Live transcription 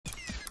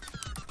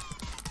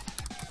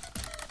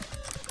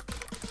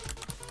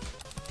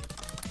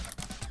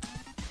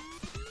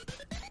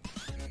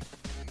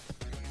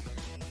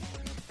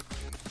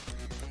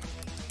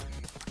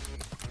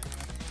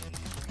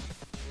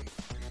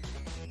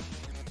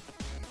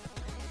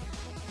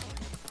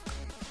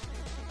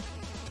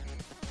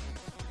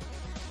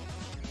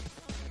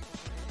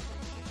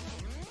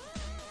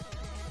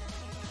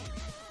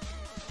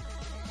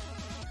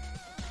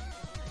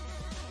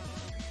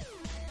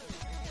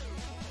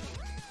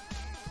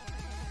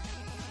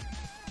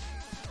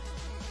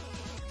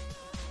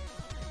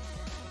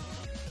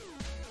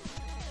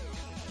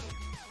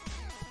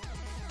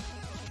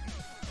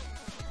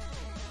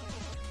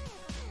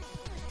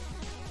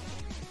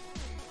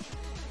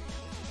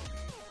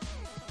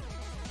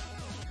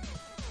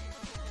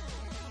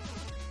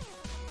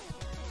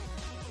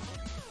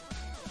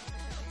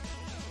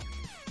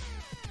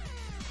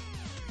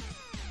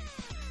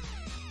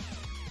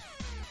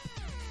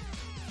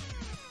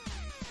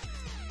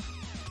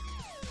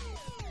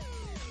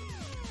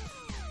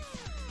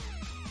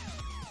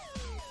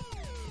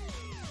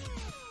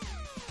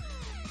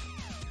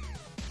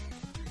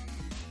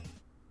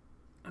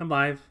I'm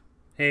live.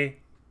 Hey,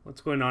 what's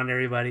going on,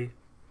 everybody?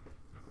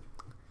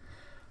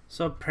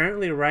 So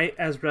apparently, right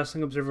as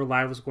Wrestling Observer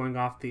Live was going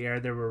off the air,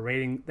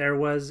 there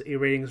was a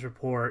ratings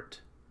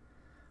report.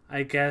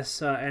 I guess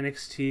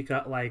NXT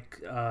got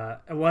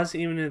it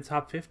wasn't even in the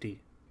top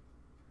 50.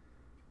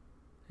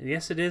 And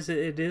yes, it is.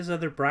 It is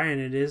other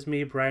Bryan. It is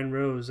me, Bryan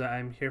Rose.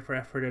 I'm here for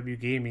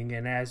F4W Gaming,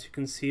 and as you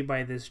can see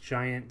by this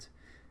giant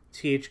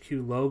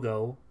THQ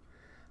logo,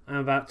 I'm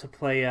about to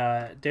play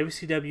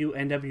WCW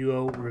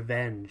nWo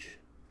Revenge.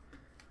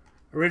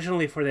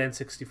 Originally for the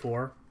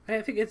N64.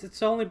 I think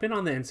it's only been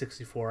on the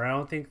N64. I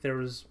don't think there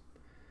was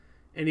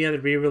any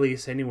other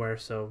re-release anywhere,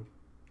 so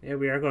yeah,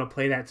 we are going to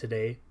play that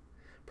today.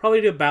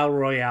 Probably do a Battle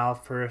Royale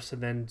first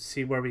and then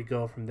see where we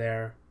go from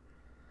there.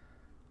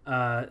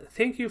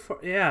 Thank you for...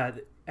 Yeah,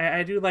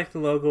 I do like the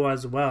logo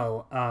as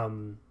well.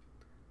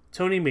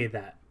 Tony made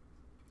that.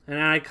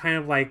 And I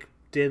kind of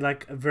did a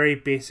very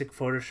basic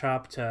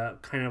Photoshop to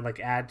kind of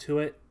add to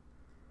it.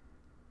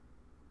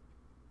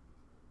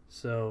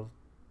 So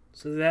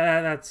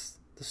that's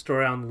the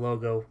story on the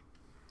logo.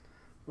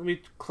 Let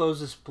me close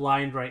this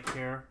blind right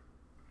here.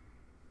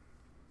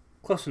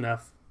 Close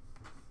enough.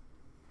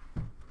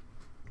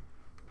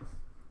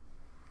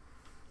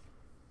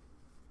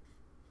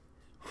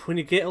 When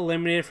you get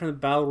eliminated from the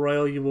Battle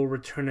Royal, you will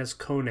return as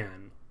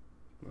Conan.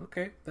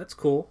 Okay, that's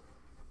cool.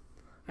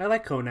 I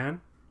like Conan.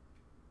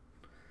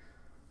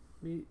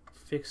 Let me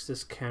fix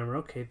this camera.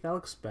 Okay, that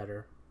looks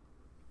better.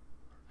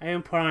 I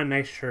even put on a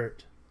nice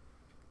shirt.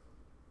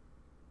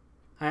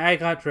 I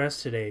got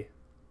dressed today.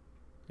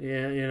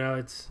 Yeah, you know,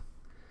 it's...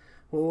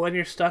 Well, when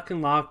you're stuck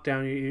in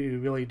lockdown, you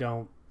really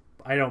don't...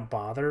 I don't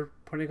bother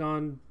putting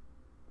on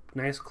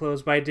nice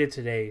clothes, but I did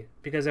today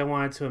because I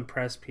wanted to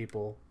impress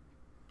people.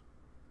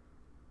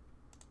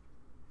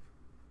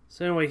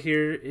 So anyway,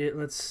 here,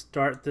 let's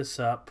start this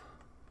up.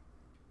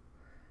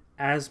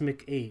 As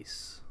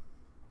McAce.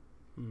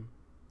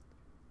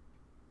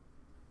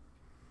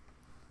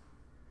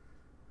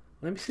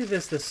 Let me see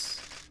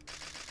this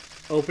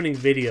opening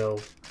video.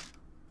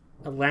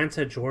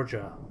 Atlanta,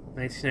 Georgia,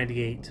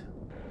 1998.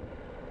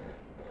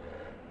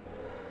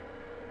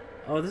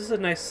 Oh, this is a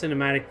nice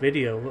cinematic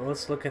video.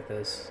 Let's look at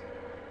this.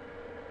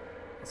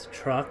 It's a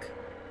truck.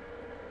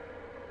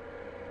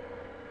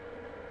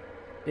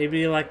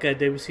 Maybe like a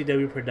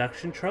WCW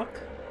production truck?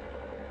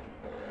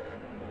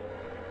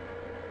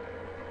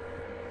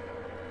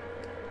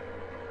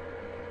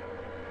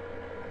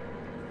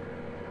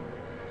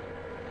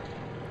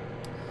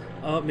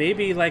 Oh,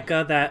 maybe like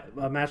that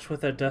match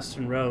with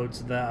Dustin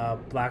Rhodes, the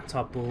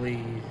Blacktop Bully.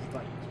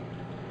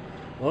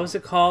 What was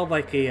it called?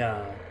 Like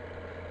a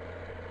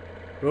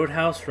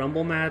Roadhouse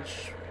Rumble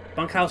match,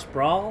 Bunkhouse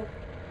Brawl.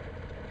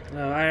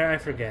 No, I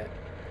forget.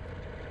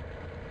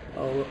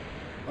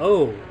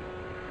 Oh,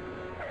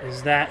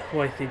 is that who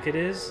I think it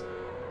is?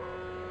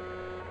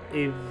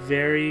 A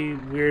very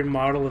weird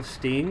model of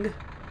Sting.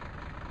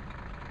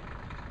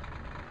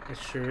 It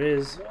sure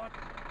is.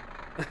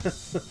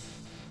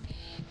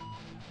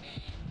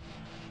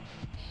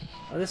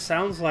 Oh, this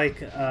sounds like,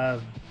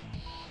 this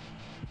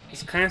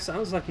kind of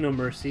sounds like No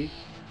Mercy.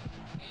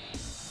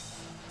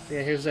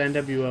 Yeah, here's the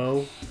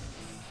nWo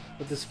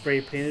with the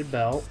spray-painted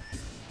belt.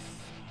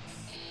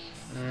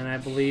 And I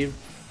believe,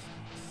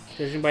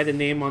 judging by the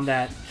name on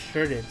that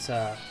shirt, it's,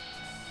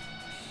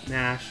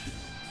 Nash,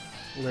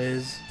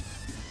 Liz,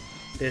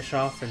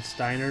 Bischoff, and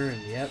Steiner,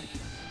 and yep.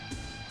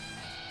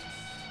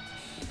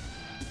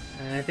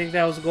 And I think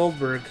that was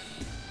Goldberg.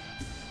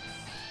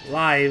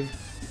 Live.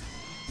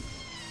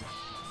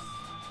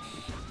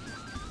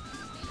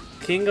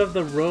 King of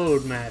the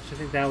Road match.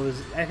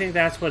 I think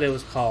that's what it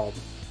was called.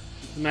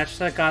 The match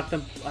that got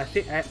them. I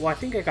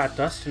think I got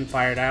Dustin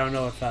fired. I don't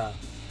know if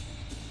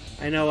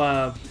I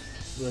know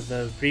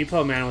the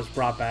Repo Man was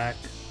brought back.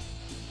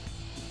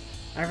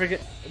 I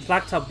forget.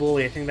 Blacktop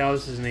Bully. I think that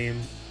was his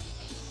name.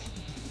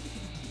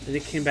 Then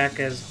he came back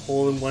as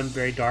Hole-in-One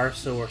Barry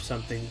Darso or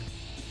something.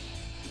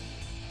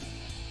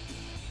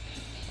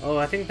 Oh,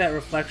 I think that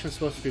reflection's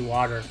supposed to be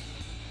water.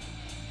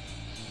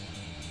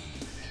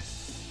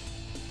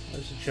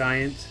 There's a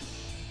giant.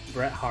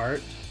 Bret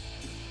Hart.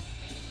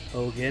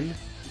 Hogan.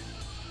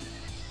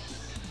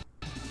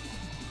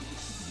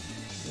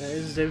 That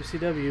is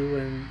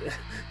WCW, and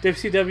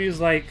WCW's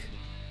like,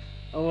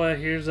 oh,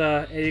 here's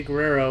Eddie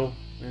Guerrero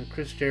and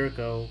Chris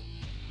Jericho.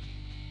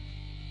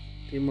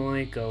 Dean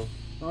Malenko.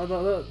 Oh,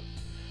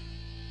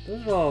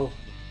 those are all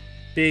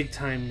big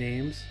time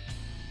names.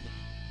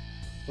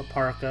 La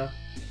Parka.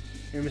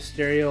 Rey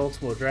Mysterio,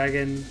 Ultimo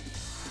Dragon.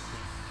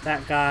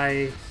 That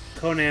guy.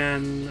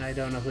 Conan, I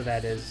don't know who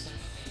that is.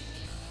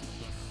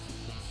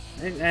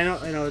 I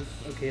know,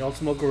 okay,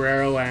 Ultimo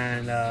Guerrero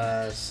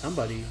and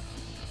somebody.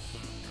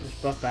 There's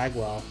Buff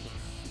Bagwell.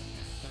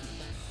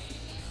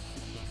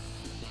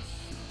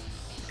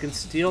 You can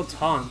steal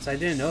taunts, I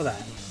didn't know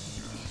that.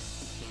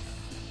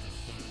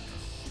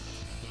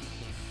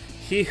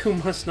 He who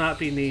must not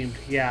be named.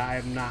 Yeah,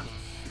 I'm not.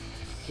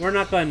 We're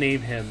not gonna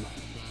name him.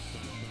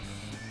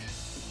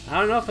 I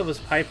don't know if it was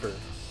Piper.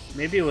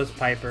 Maybe it was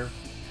Piper.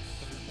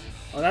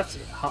 Oh, that's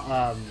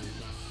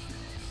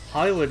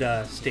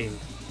Hollywood Sting.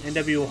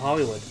 nWo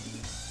Hollywood.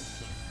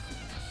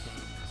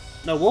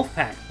 No,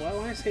 Wolfpack. Why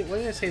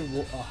did I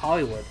say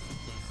Hollywood?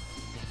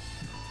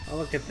 Oh,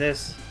 look at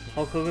this.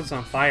 Hulk Hogan's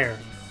on fire.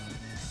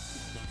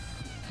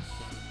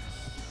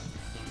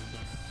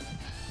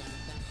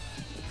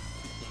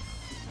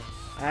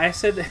 I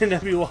said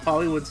nWo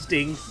Hollywood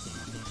Sting.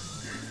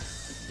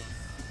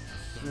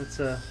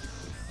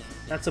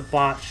 That's a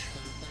botch.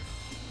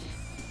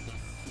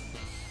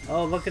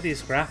 Oh, look at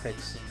these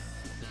graphics.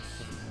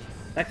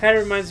 That kind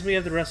of reminds me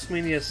of the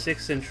WrestleMania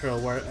 6 intro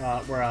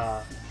where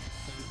I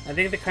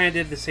think they kind of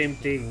did the same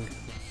thing.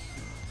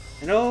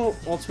 I know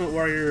Ultimate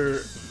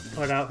Warrior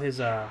put out his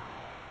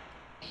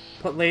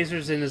put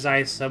lasers in his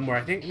eyes somewhere.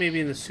 I think maybe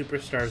in the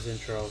Superstars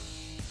intro.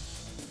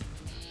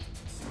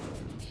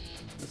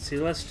 Let's see.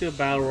 Let's do a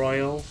battle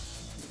royal.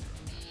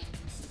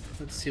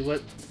 Let's see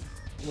what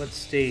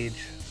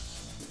stage.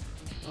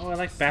 Oh, I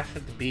like Bash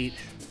at the Beach.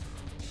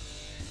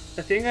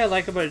 The thing I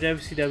like about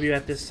WCW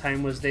at this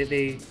time was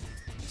they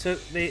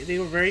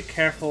were very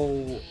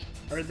careful,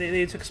 or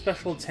they took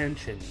special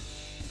attention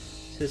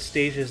to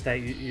stages that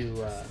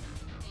you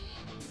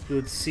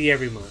would see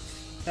every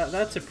month.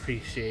 That's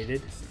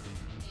appreciated.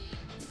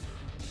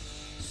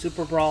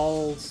 Super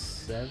Brawl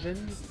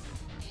 7?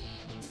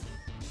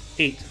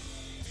 8.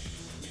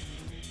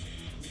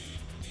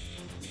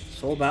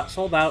 Sold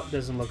out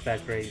doesn't look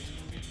that great.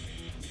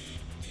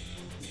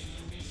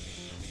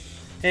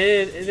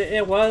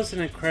 It was an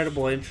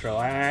incredible intro.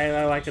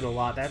 I like it a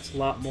lot. That's a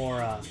lot more.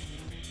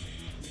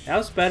 That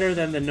was better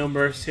than the No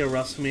Mercy or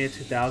WrestleMania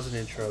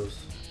 2000 intros.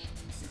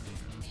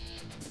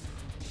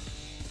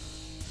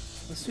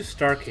 Let's do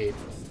Starrcade.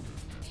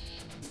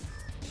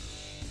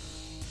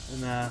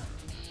 And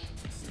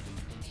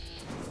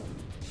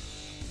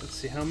let's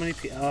see how many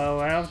people. Oh,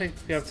 I don't think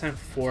we have time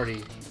for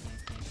 40.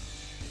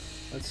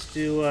 Let's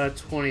do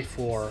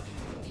 24.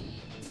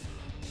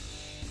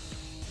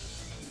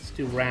 Let's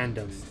do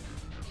random.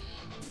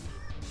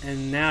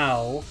 And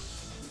now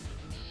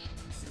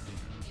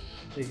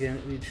we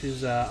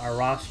choose our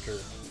roster.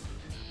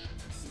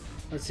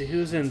 Let's see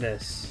who's in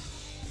this.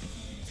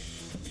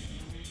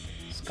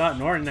 Scott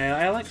Norton.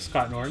 I like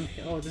Scott Norton.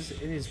 Oh,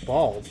 he's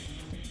bald.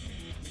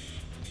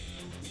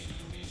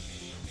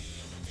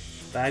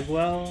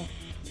 Bagwell,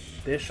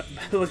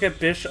 Bischoff. Look at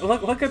Bischoff.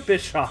 Look at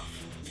Bischoff.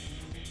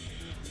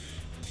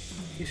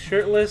 He's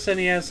shirtless and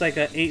he has like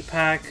an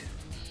 8-pack.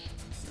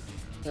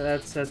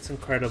 That's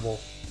incredible.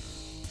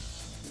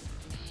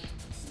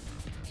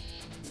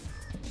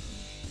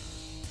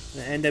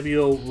 The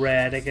nWo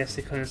Red, I guess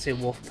they couldn't say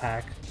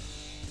Wolfpack.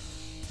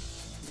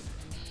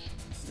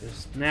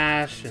 There's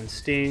Nash and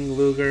Sting,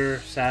 Luger,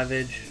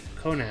 Savage,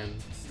 Conan.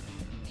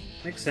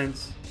 Makes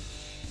sense.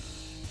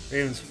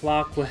 Raven's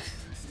Flock with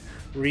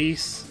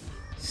Reese,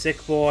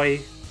 Sick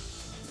Boy,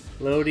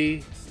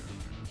 Lodi.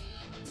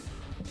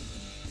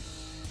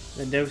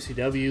 Then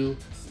WCW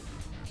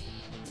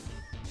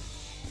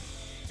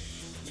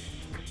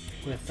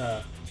with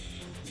a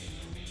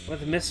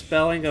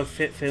misspelling of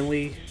Fit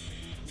Finley.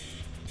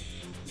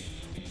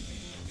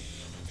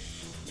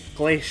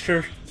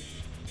 Glacier.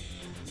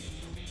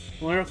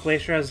 I wonder if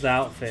Glacier has the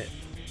outfit.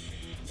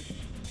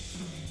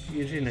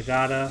 Usually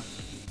Nagata.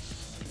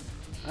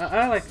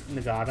 I like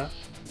Nagata.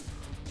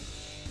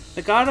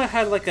 Nagata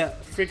had like a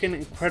freaking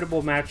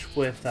incredible match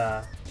with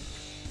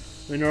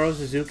Minoru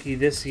Suzuki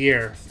this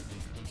year.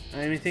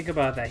 I mean, think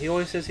about that. He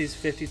always says he's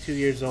 52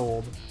 years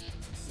old.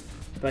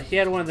 But he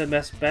had one of the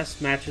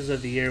best matches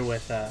of the year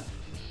with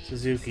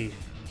Suzuki.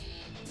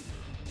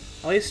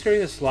 At least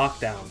during this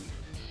lockdown.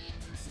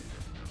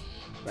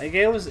 Like,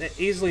 it was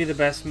easily the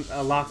best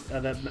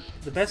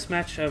the best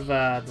match of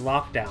the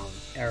lockdown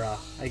era,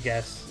 I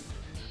guess.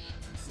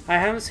 I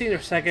haven't seen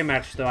their second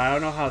match though. I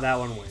don't know how that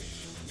one went.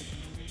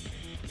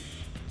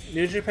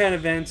 New Japan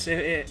events,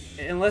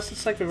 unless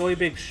it's like a really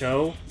big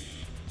show,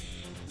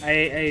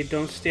 I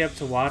don't stay up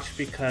to watch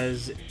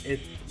because it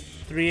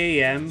 3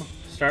 a.m.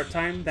 start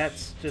time.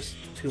 That's just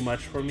too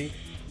much for me.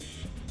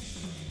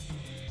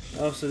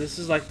 Oh, so this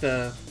is like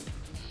the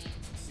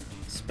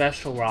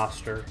special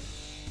roster.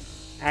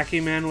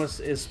 Akiman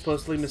is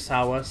supposedly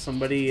Misawa.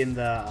 Somebody in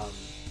the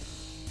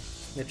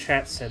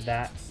chat said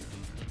that.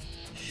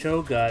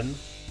 Shogun.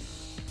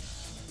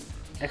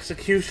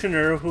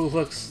 Executioner, who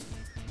looks...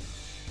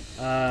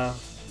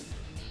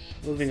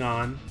 moving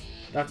on.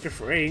 Dr.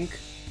 Frank.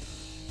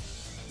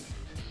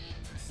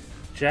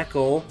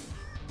 Jekyll.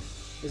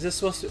 Is this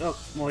supposed to... Oh,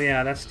 well,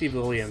 yeah, that's Steve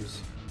Williams.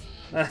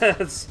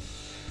 That's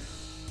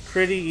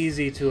pretty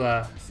easy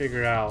to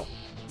figure out.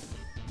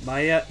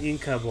 Maya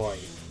Inca Boy.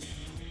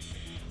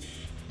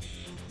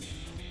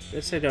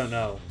 This I don't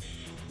know.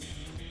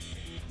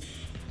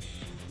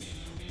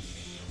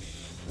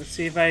 Let's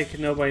see if I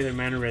can know by their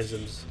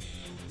mannerisms.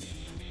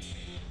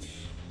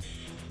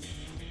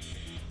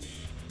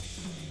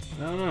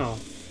 I don't know.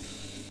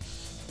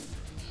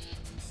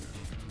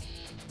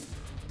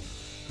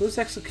 Who's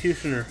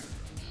Executioner?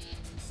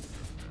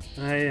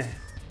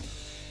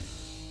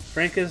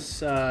 Frank is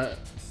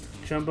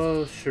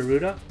Jumbo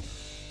Shiruda?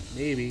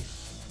 Maybe.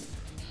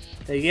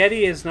 The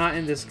Yeti is not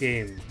in this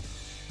game.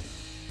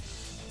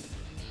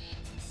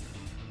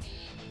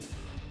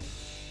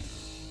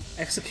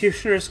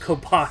 Executioner's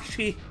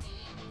Kobashi?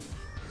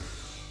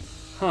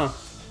 Huh.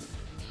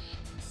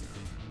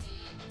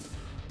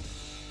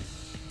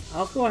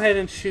 I'll go ahead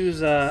and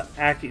choose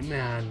Aki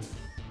Man.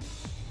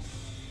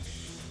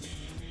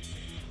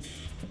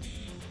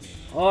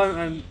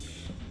 Oh,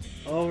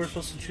 oh, we're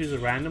supposed to choose it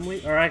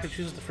randomly? Or I could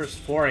choose the first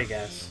 4, I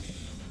guess.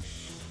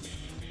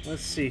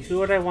 Let's see, who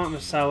would I want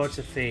Misawa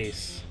to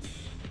face?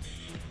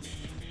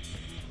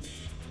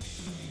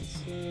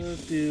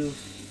 Let's do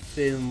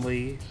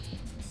Finley.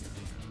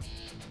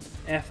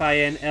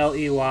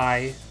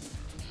 Finley.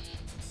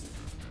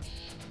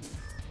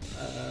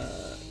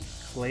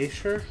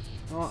 Glacier?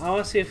 Oh, I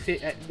want to see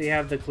if they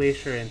have the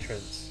Glacier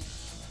entrance.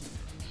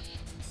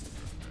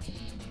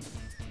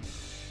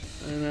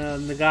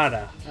 And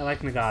Nagata. I like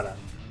Nagata.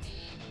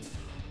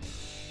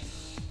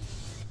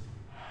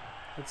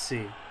 Let's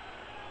see.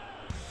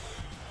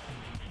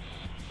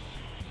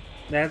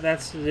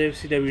 That's the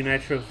WCW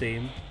Nitro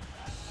theme.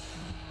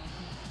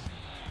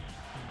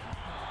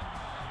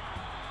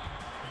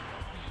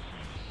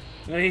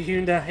 He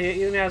even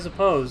has a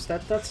pose.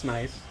 That's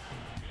nice.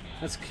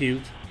 That's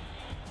cute.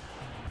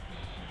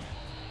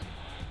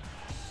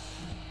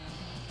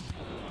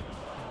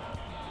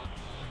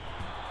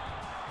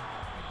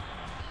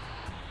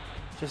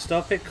 Just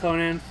don't pick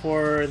Conan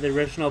for the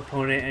original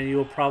opponent, and you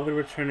will probably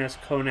return as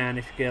Conan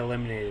if you get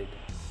eliminated.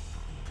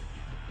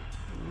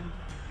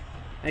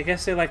 I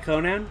guess they like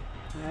Conan?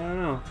 I don't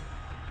know.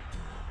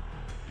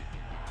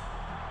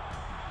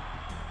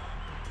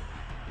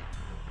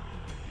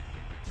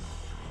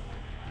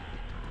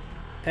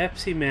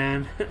 Pepsi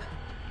Man.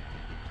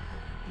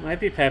 Might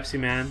be Pepsi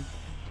Man.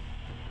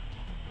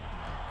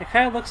 It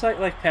kind of looks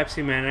like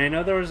Pepsi Man. I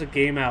know there was a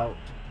game out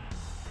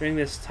during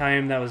this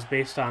time that was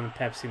based on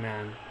Pepsi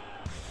Man.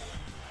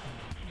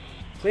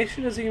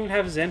 Glacier doesn't even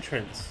have his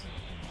entrance.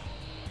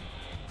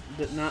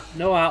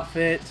 No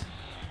outfit.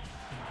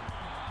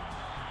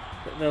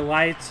 The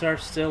lights are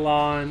still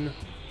on.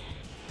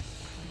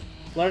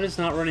 Blood is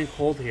not running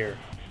cold here.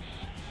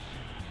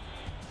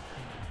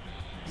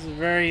 It's a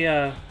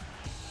very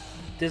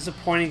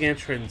disappointing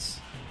entrance.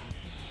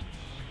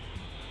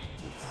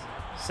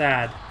 It's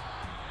sad.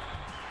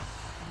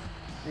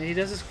 And he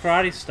does his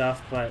karate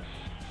stuff, but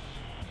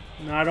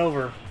not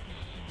over.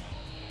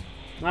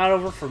 Not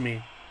over for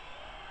me.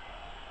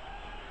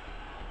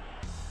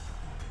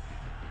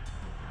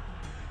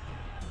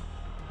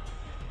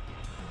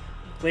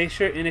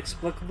 Glacier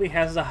inexplicably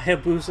has the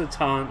Hayabusa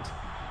taunt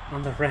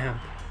on the ramp.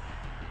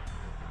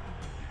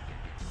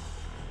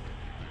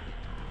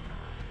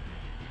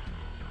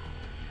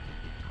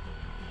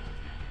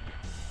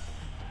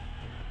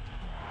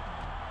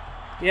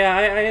 Yeah,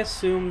 I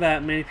assume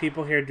that many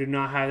people here do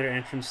not have their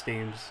entrance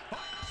themes.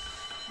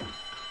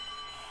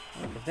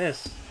 Look at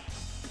this.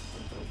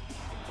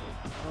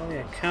 Oh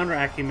yeah, counter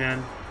Aki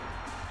Man.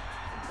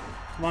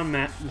 Come on,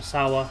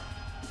 Misawa.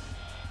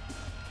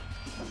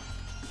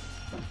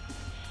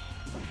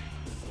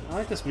 I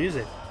like this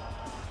music.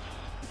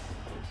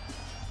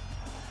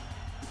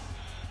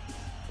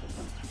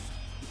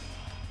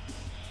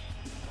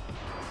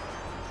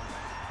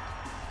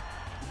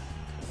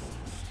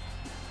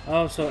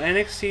 Oh, so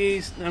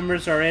NXT's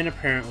numbers are in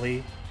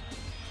apparently.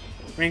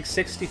 Rank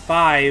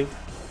 65.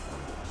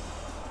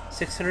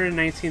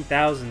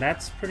 619,000.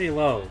 That's pretty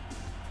low.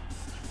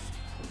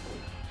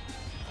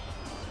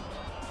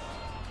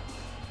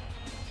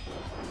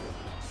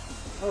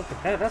 Oh, look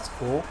at that. That's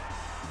cool.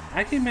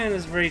 Aki Man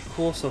is very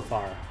cool so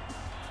far.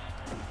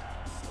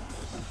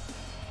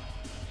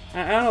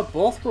 I don't know,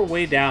 both were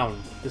way down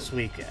this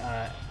week.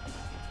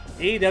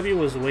 AEW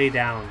was way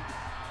down.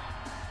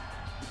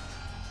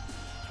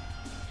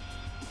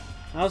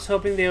 I was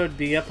hoping they would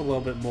be up a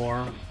little bit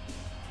more.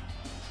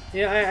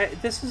 Yeah,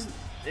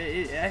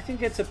 I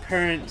think it's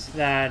apparent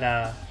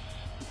that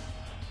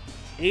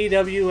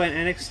AEW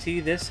and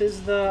NXT, this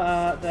is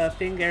the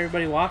thing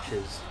everybody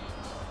watches.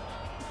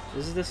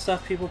 This is the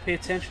stuff people pay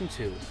attention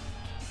to.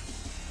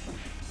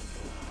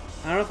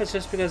 I don't know if it's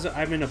just because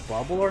I'm in a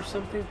bubble or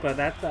something, but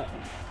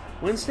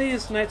Wednesday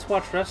is night to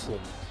watch wrestling.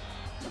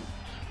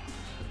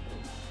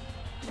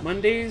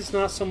 Mondays,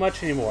 not so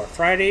much anymore.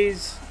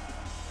 Fridays,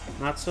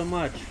 not so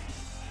much.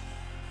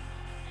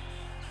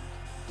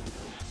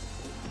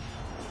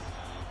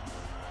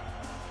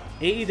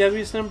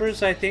 AEW's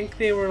numbers, I think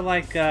they were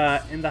like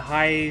in the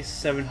high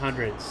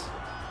 700s.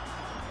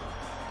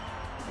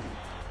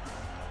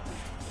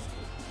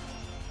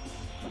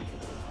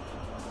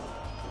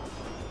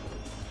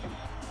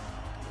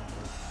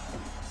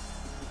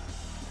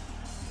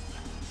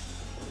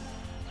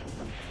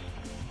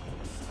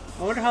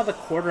 I wonder how the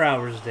quarter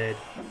hours did.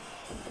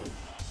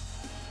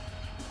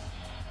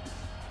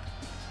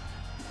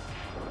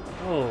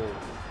 Oh.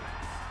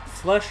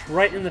 Flush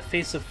right in the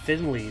face of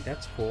Finley.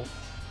 That's cool.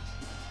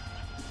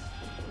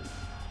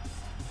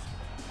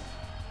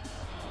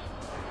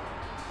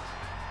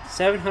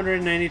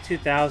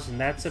 $792,000.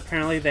 That's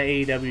apparently the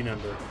AEW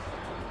number.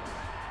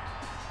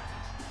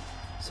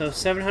 So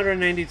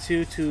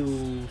 792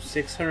 to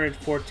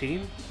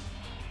 614.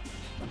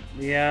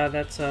 Yeah,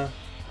 that's a...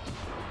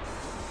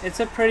 It's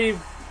a pretty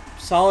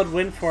solid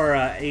win for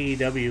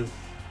AEW.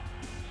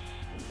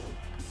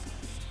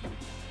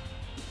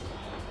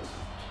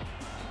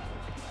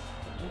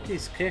 Look at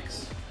these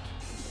kicks.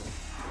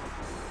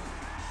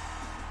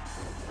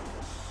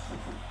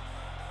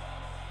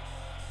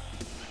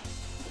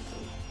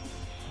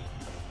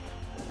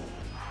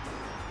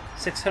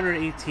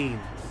 $618.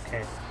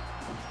 Okay.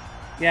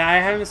 Yeah, I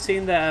haven't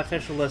seen the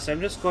official list. I'm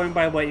just going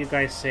by what you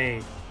guys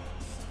say.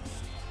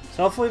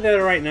 So hopefully they're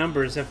the right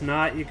numbers. If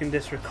not, you can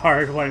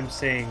disregard what I'm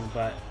saying.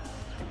 But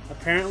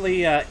apparently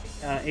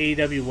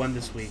AEW won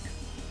this week.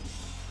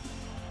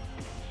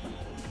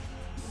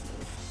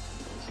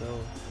 So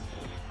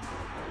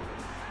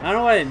I don't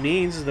know what it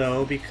means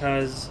though,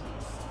 because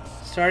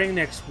starting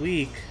next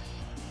week,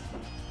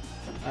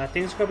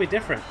 things are gonna be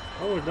different.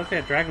 Oh, we're looking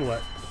at Dragon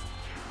What?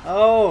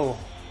 Oh,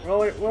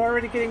 we're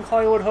already getting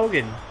Hollywood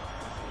Hogan.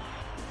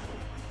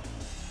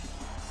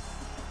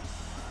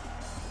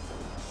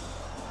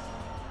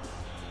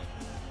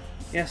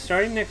 Yeah,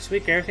 starting next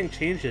week, everything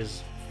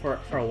changes for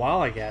a while,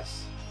 I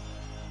guess.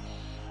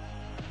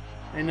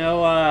 I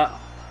know,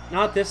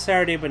 not this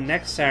Saturday, but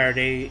next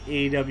Saturday,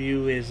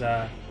 AEW is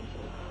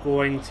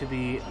going to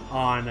be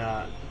on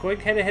going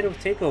head-to-head with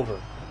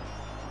TakeOver.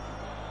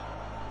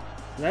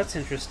 That's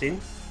interesting.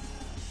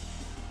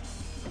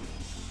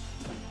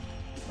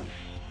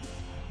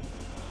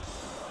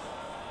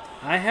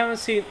 I haven't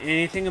seen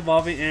anything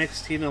involving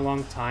NXT in a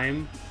long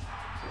time,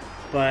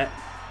 but.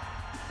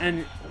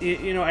 And,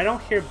 you know, I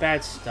don't hear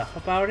bad stuff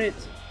about it,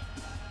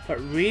 but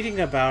reading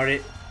about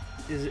it,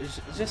 it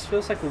just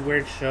feels like a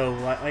weird show.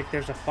 Like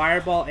there's a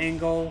fireball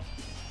angle,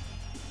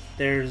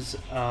 there's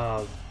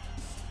that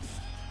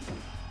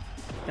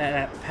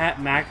Pat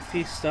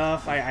McAfee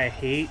stuff I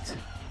hate,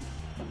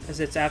 because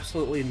it's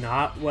absolutely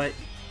not what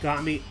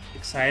got me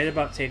excited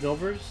about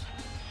takeovers.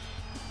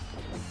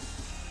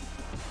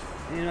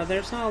 You know,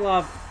 there's not a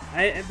lot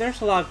of, there's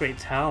a lot of great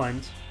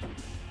talent.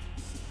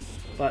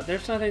 But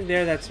there's nothing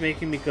there that's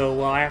making me go,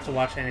 well, I have to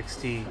watch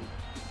NXT.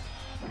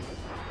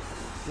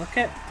 Look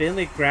at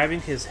Finlay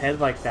grabbing his head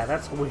like that.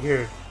 That's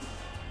weird.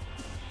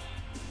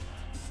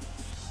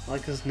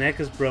 Like his neck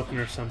is broken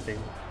or something.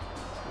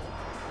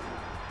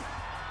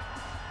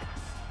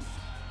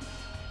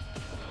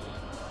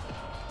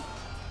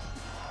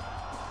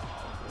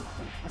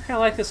 I kind of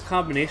like this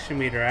combination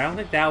meter. I don't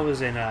think that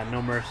was in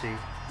No Mercy.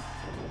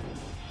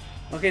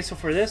 Okay, so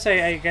for this,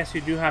 I guess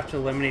you do have to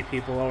eliminate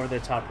people over the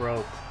top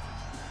rope.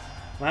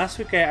 Last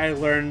week I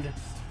learned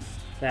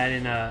that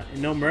in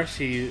No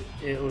Mercy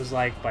it was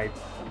like by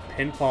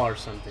pinfall or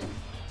something.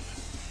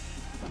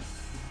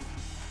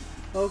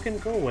 Hogan,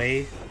 go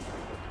away.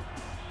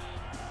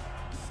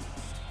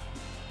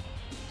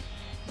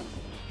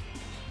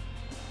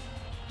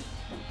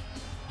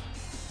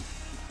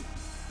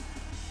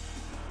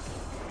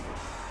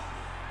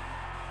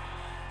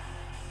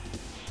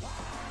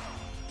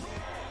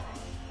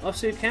 Oh,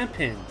 so you can't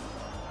pin.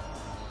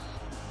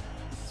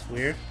 It's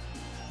weird.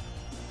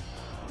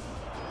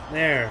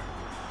 There.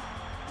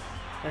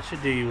 That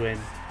should do you in.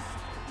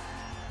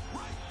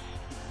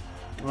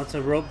 Well, it's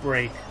a rope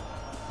break.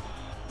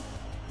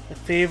 The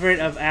favorite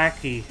of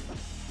Aki.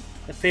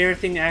 The favorite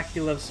thing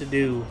Aki loves to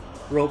do.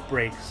 Rope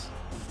breaks.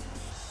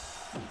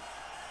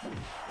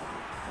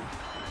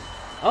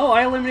 Oh,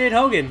 I eliminated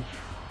Hogan.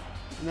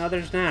 Now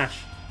there's Nash.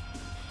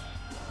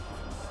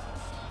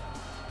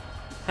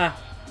 Ha.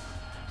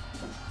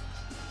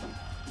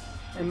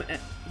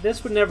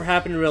 This would never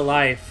happen in real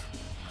life.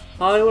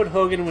 Hollywood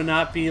Hogan would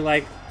not be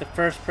like the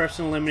first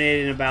person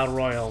eliminated in a battle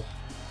royal,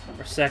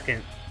 or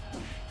second.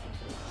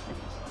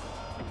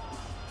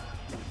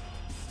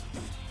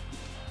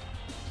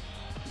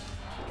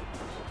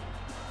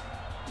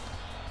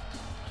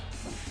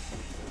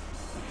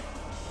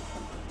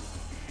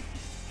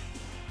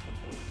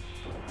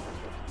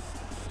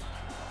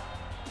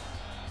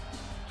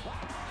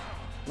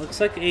 Looks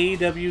like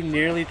AEW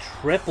nearly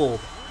tripled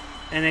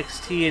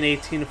NXT in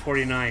 18 to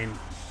 49.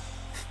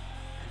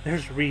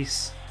 There's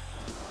Reese.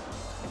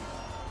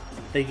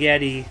 The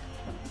Yeti.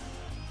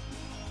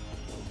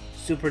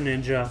 Super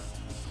Ninja.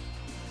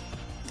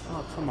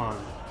 Oh, come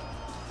on.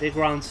 Big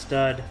Ron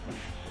Stud.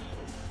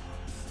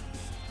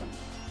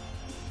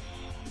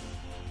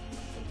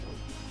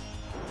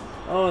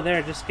 Oh,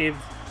 there, just gave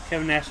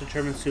Kevin Nash a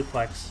German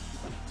suplex.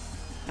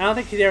 I don't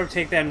think he'd ever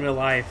take that in real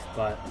life,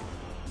 but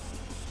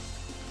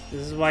this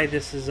is why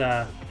this is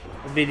a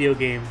video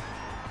game.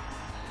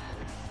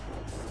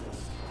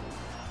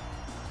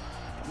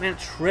 Man,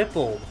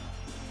 tripled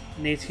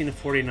in 18 to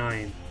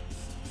 49.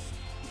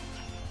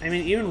 I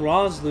mean, even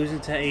Raw is losing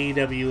to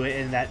AEW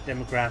in that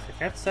demographic.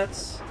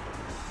 That's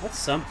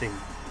something.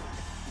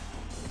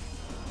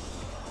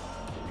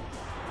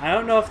 I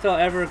don't know if they'll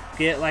ever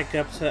get like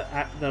up to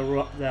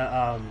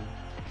the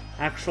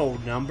actual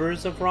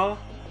numbers of Raw,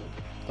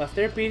 but if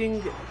they're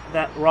beating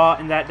that Raw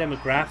in that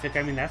demographic,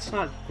 I mean, that's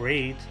not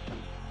great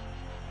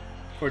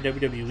for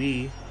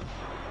WWE.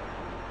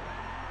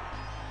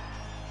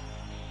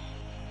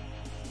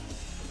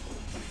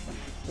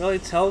 Really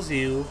tells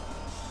you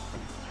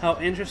how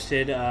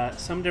interested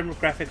some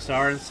demographics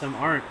are and some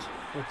aren't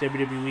with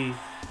WWE.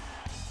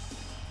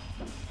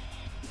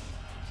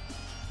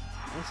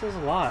 This is a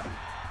lot.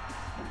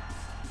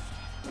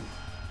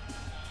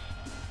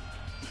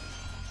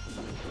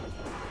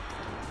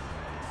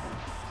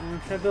 I'm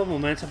trying to build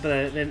momentum,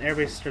 but then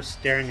everybody starts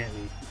staring at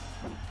me.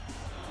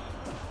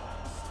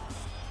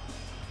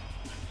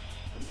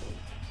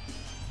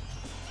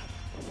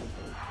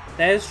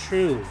 That is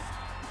true.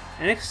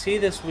 NXT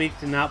this week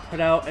did not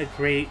put out a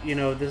great,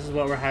 this is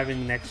what we're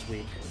having next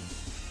week.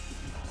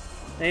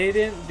 They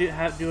didn't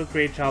do a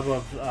great job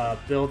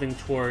of building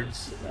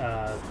towards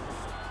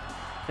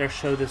their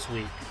show this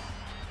week.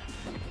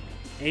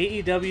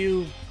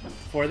 AEW,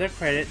 for their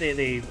credit,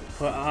 they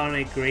put on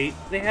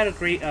they had a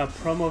great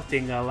promo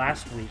thing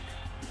last week.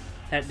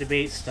 That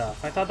debate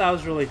stuff. I thought that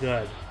was really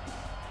good.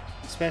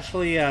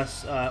 Especially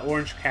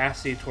Orange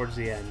Cassidy towards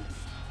the end.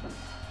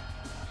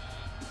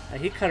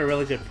 He cut a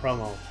really good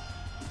promo.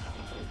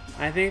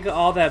 I think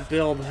all that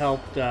build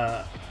helped.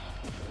 Well,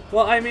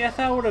 I mean, I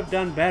thought I would have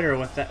done better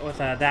with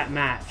that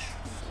match.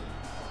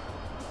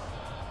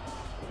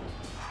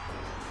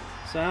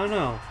 So I don't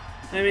know.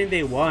 I mean,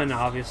 they won,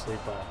 obviously,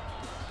 but.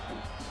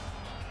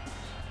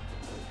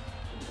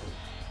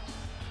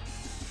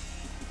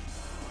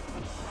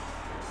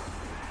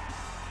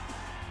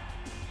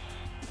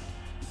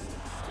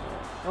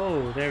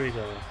 Oh, there we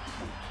go.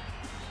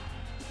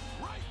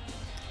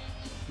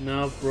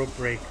 No, rope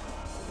break.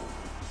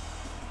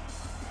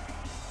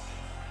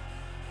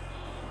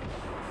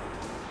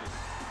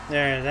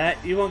 There,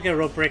 you won't get a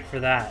rope break for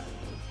that.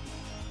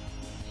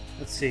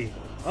 Let's see.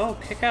 Oh,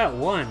 kick out at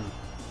 1.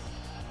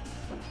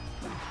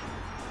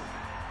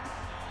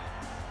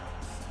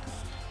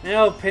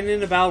 No, pin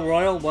in the Battle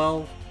Royal.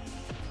 Well,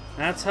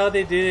 that's how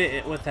they did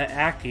it with the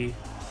Aki.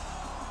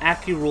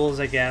 Aki rules,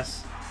 I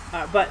guess.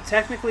 But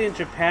technically in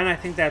Japan, I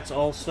think that's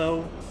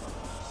also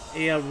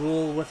a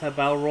rule with the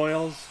Battle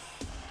Royals.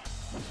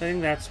 So I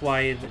think that's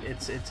why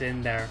it's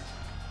in there.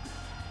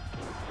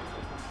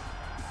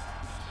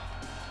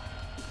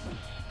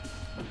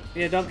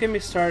 Yeah, don't get me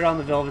started on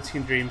the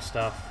Velveteen Dream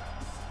stuff.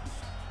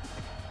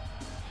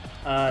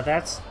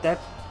 That's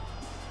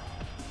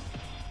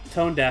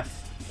tone deaf.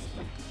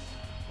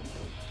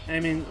 I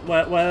mean,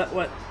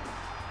 what?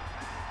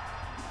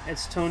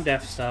 It's tone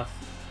deaf stuff.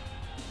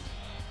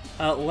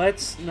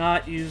 Let's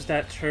not use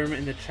that term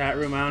in the chat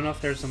room. I don't know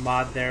if there's a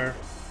mod there,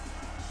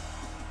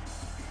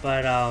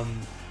 but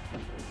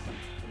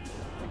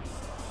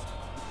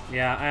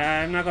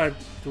yeah, I'm not gonna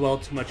dwell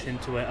too much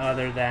into it.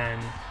 Other than,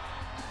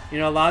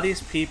 a lot of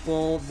these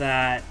people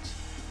that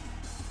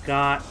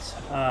got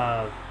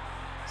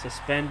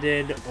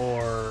suspended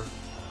or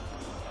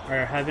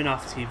have been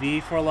off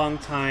TV for a long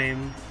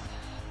time,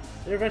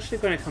 they're eventually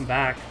going to come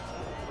back.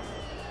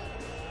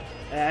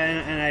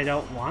 And I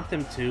don't want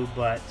them to,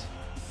 but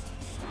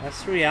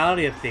that's the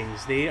reality of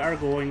things. They are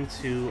going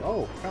to...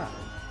 Oh, crap.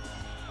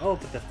 Oh,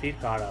 but the feet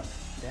got up.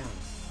 Damn.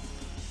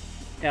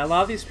 Yeah, a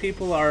lot of these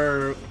people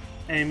are...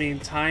 I mean,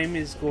 time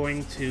is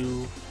going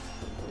to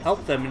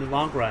help them in the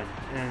long run.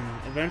 And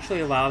eventually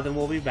a lot of them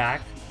will be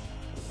back.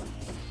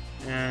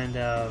 And,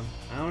 I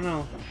don't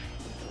know.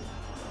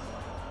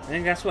 I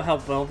think that's what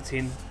helped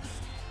Velveteen.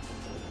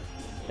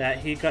 That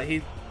he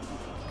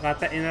got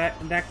that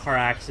in that car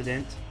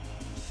accident.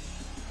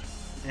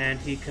 And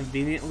he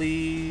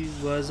conveniently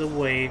was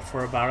away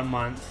for about a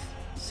month,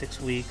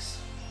 6 weeks.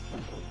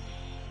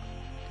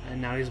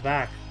 And now he's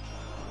back.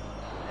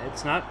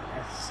 It's not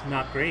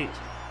great.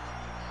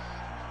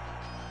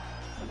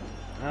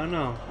 I don't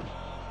know.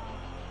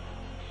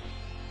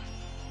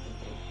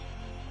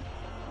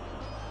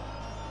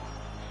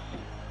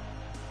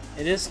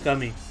 It is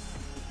scummy.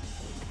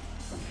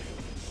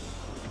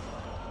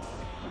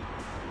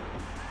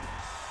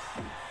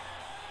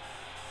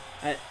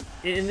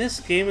 In this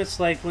game, it's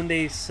like when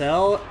they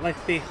sell,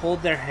 like they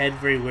hold their head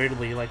very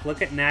weirdly. Like,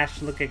 look at Nash,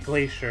 look at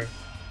Glacier.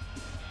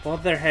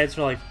 Both their heads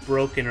are like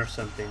broken or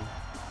something.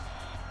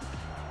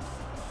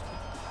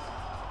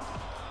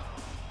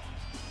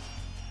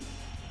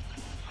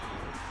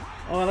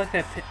 Oh, I like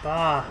that pit.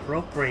 Ah,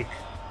 rope break.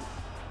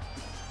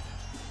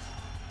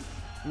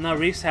 Now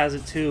Reese has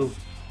it too.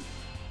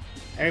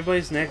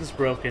 Everybody's neck is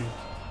broken.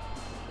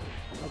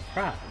 Oh,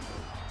 crap.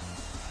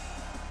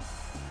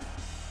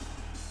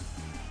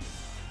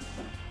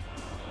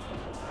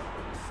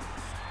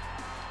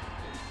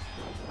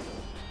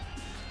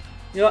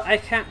 I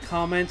can't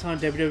comment on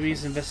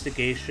WWE's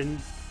investigation,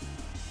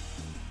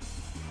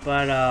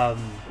 but I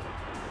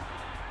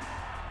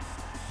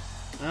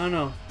don't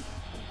know.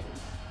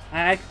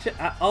 I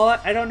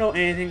don't know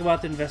anything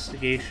about the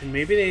investigation.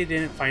 Maybe they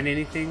didn't find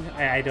anything.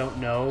 I don't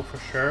know for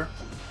sure.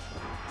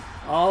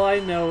 All I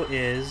know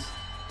is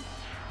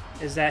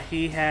that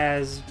he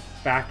has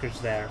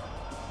backers there.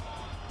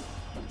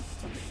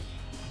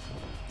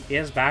 He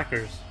has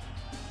backers.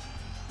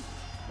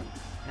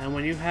 And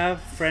when you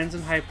have friends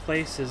in high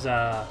places,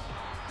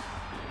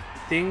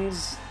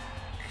 things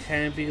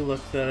can be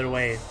looked the other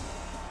way.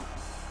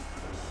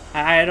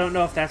 I don't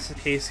know if that's the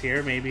case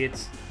here. Maybe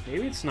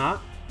it's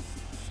not.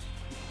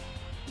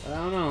 But I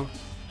don't know.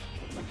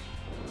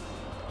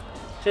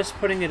 Just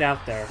putting it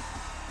out there.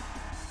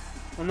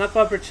 I'm not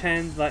gonna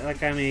pretend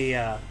like I'm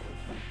a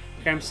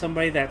I'm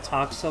somebody that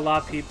talks to a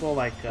lot of people,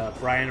 like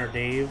Brian or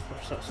Dave,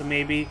 or so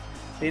maybe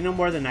they know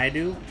more than I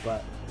do,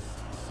 but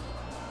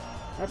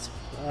that's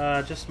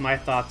just my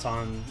thoughts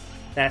on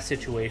that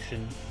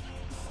situation.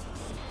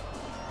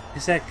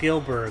 Is that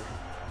Gilbert?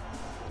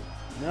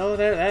 No,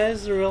 that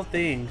is the real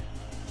thing.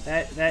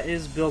 That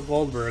is Bill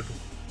Goldberg.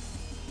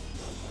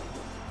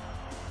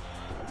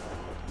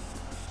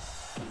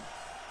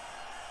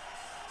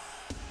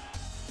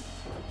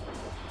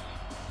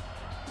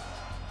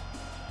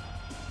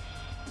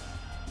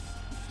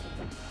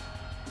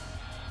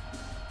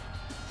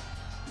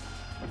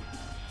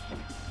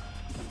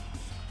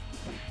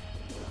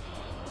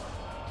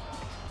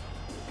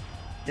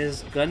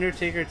 Is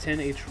Gundertaker 10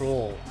 a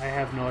troll? I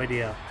have no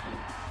idea.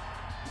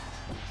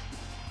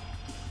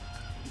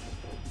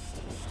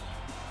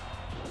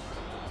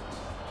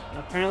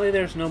 Apparently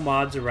there's no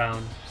mods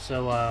around,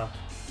 so I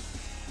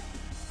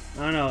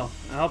don't know.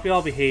 I hope you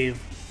all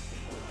behave.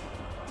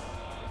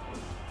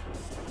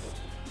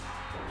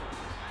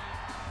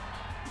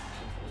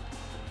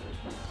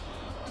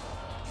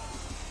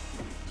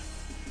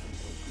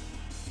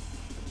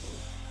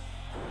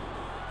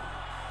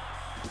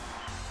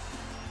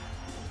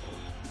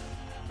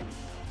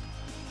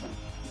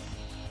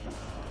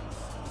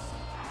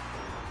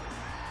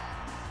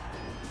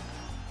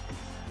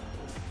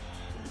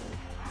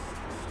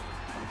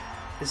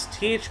 Is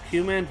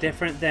THQ Man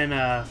different than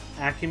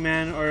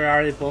Akiman, or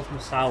are they both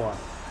Misawa?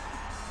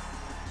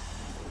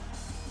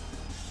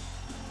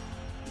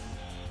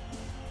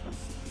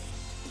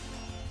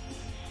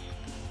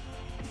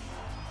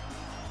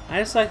 I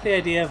just like the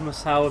idea of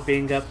Misawa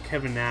beating up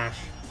Kevin Nash.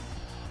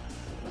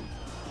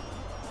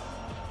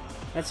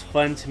 That's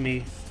fun to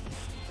me.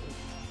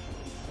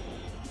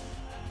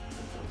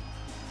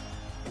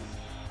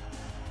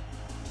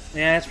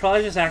 Yeah, it's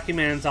probably just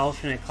Akiman's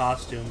alternate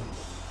costume.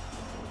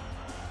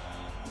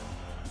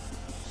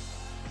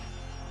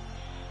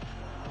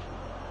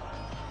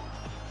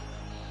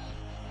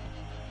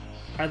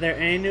 Are there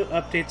any new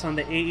updates on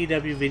the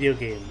AEW video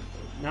game?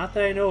 Not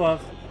that I know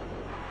of.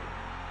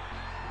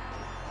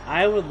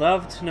 I would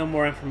love to know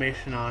more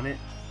information on it.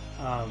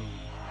 I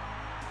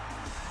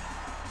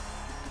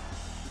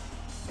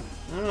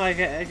don't know, I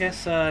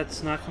guess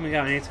it's not coming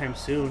out anytime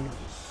soon.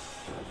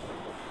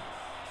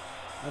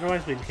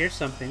 Otherwise we'd hear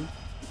something.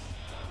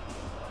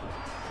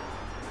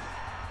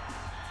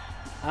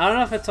 I don't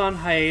know if it's on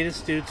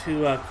hiatus due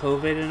to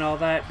COVID and all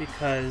that,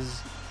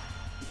 because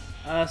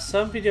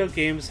some video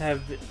games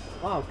have...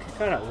 Wow, kick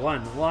out at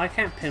 1. Well, I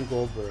can't pin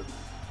Goldberg.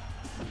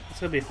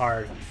 It's gonna be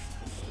hard.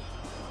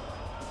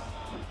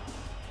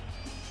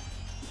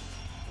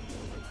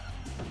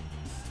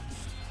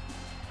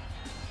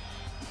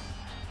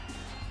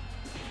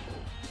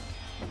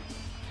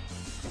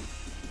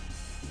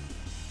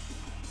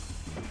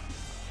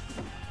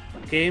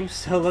 Game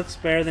still looks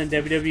better than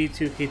WWE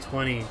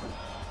 2K20.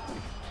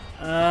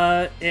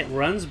 It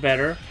runs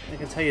better, I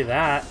can tell you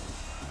that.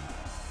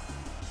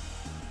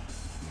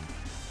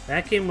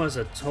 That game was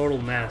a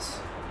total mess.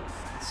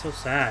 It's so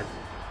sad.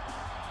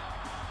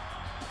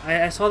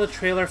 I saw the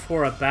trailer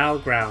for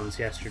Battlegrounds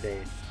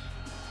yesterday.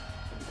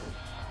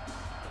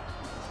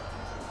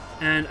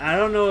 And I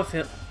don't know if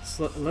it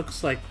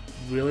looks like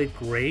really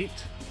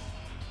great.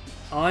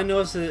 All I know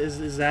is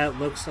that it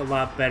looks a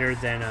lot better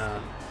than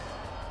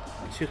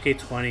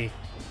 2K20.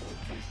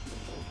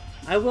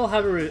 I will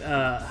have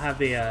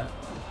a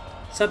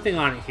something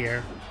on it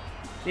here.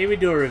 Maybe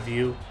do a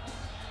review.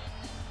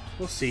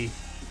 We'll see.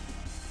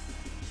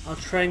 I'll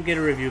try and get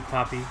a review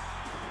copy.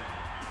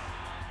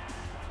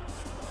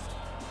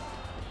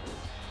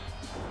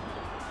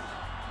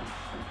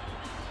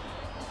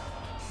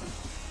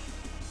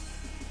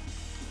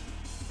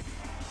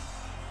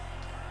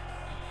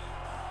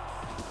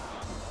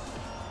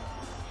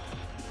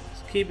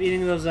 Just keep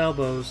eating those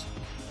elbows.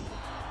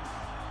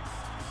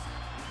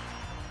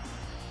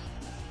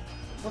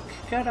 Oh,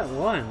 kick out at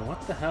 1.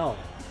 What the hell?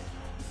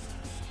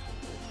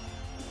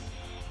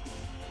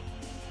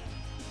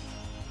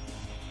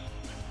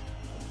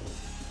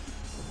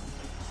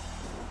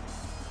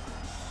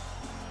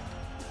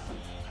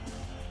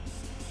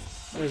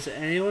 Does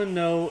anyone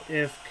know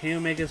if Kenny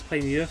Omega's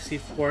playing UFC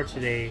 4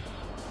 today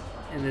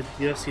in the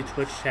UFC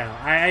Twitch channel?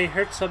 I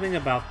heard something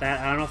about that.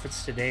 I don't know if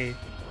it's today.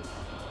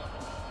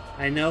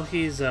 I know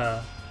he's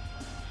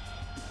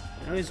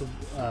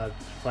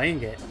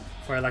playing it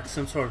for like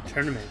some sort of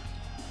tournament.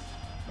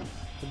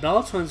 The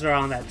Bella Twins are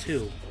on that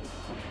too.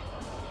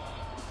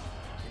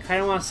 I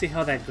kind of want to see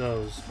how that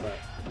goes, but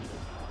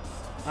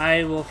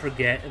I will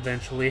forget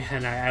eventually,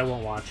 and I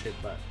won't watch it.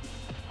 But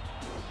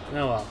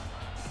oh well.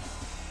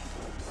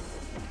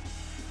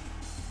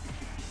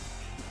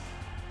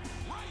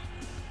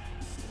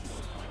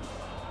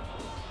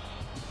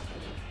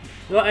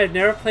 Well, I've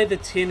never played the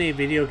TNA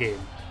video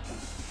game.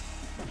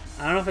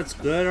 I don't know if it's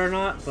good or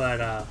not, but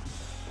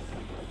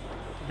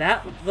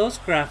those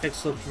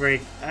graphics looked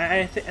very.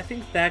 I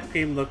think that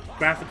game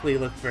graphically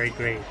looked very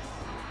great.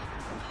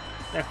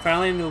 They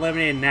finally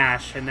eliminated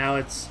Nash, and now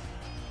it's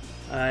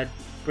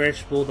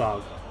British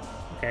Bulldog.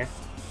 Okay.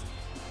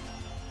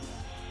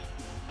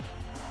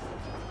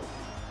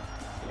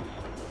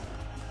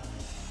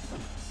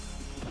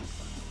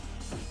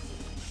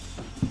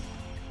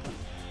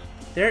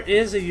 There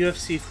is a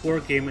UFC 4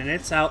 game, and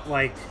it's out,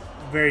 like,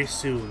 very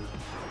soon.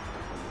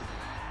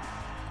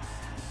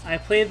 I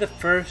played the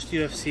first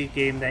UFC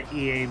game that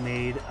EA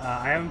made.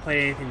 I haven't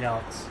played anything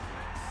else.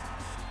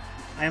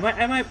 I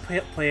might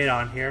play it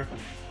on here.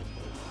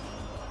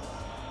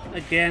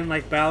 Again,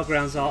 like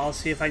Battlegrounds, I'll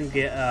see if I can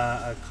get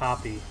a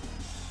copy.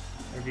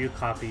 A review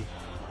copy.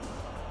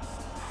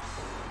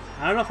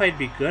 I don't know if I'd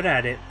be good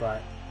at it,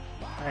 but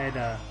I'd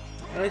at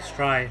least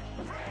try.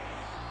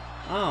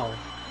 Oh.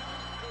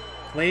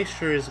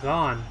 Glacier is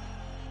gone.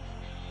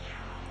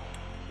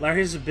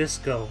 Larry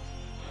Zbyszko.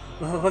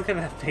 Look at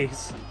that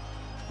face.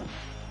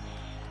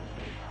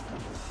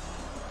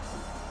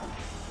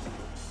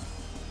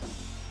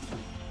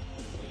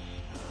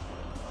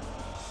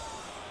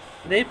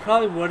 They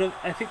probably would have,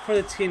 I think for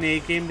the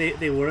TNA game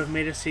they would have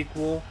made a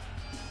sequel,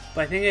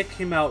 but I think it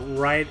came out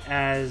right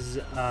as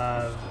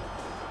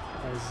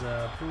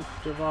who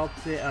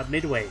developed it?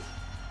 Midway.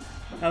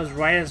 That was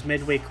right as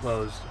Midway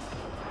closed.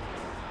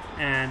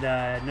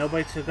 And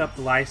nobody took up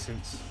the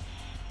license.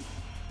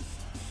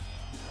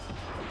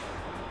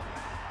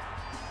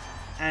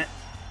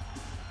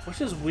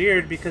 Which is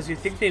weird because you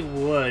think they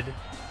would,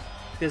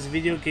 because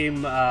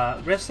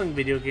wrestling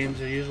video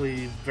games are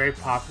usually very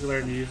popular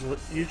and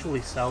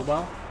usually sell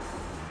well.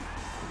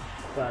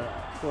 But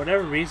for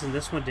whatever reason,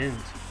 this one didn't.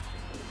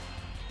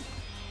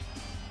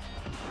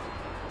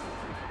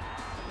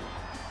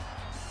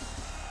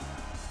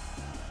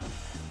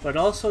 But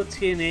also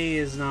TNA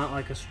is not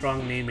like a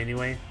strong name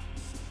anyway.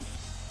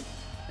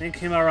 I think it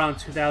came out around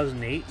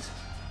 2008.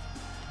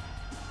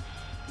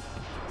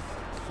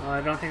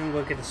 I don't think I'm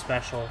going to get a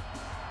special.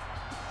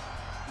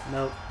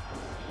 Nope.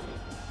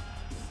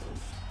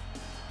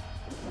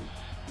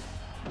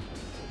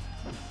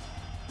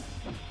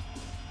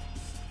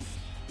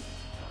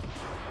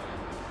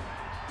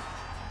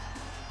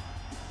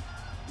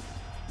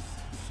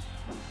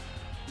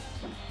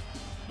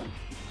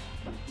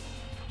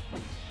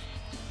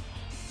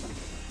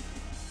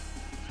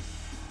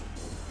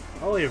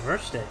 Oh, he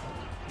reversed it.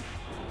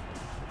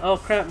 Oh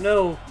crap,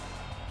 no.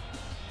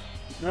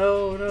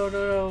 No, no, no,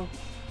 no.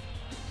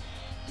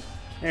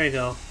 There we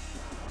go.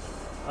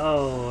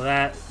 Oh,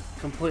 that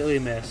completely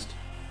missed.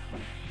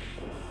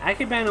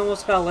 Akiban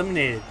almost got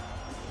eliminated.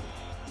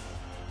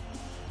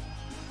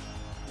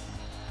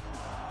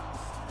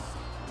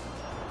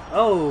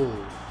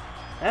 Oh,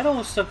 that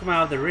almost took him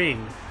out of the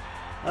ring.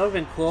 That would have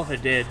been cool if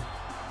it did.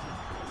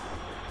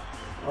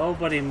 Oh,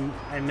 but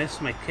I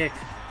missed my kick.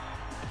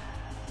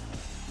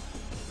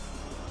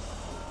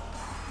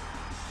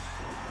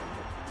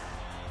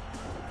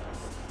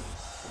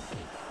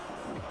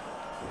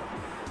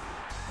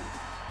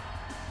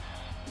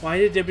 Why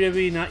did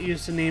WWE not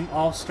use the name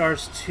All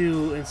Stars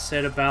 2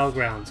 instead of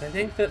Battlegrounds? I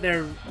think that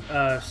they're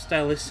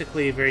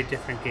stylistically very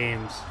different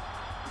games.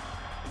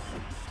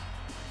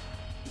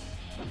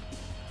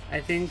 I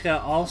think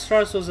All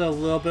Stars was a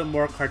little bit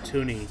more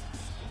cartoony.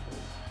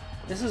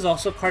 This is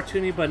also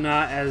cartoony, but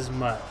not as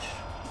much.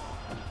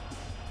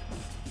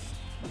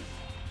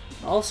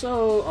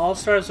 Also, All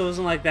Stars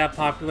wasn't like that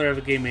popular of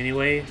a game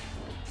anyway.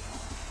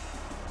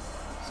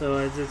 So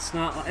it's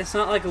not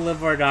like a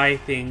live or die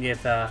thing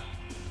if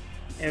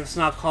it's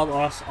not called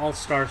All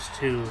Stars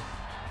 2.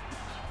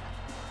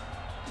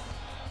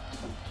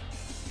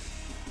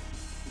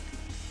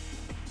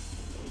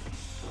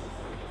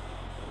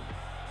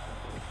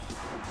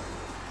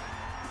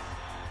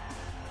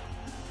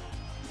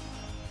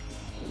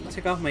 Let's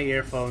take off my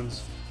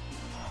earphones.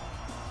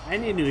 I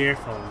need new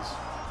earphones.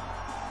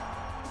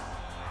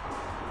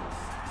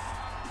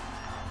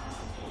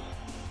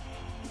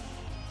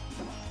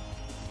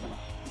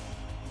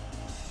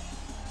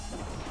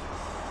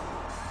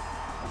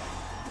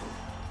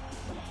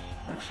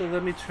 Actually,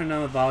 let me turn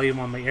down the volume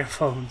on my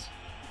earphones.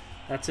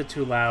 That's it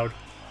too loud.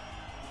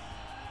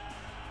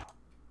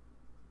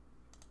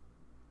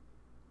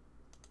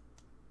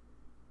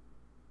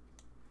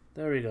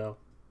 There we go.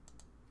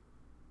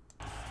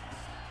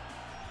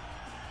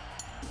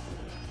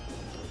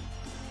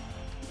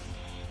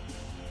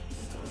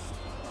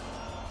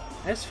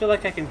 I just feel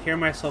like I can hear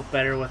myself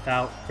better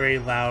without very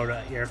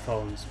loud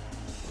earphones,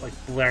 like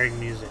blaring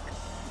music.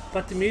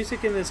 But the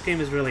music in this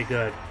game is really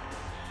good.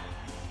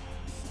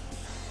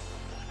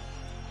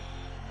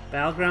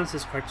 Battlegrounds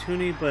is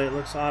cartoony, but it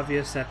looks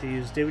obvious that they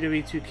use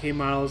WWE 2K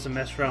models and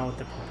mess around with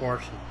the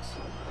proportions.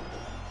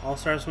 All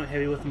Stars went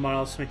heavy with the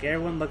models to make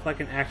everyone look like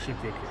an action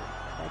figure.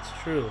 That's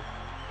true.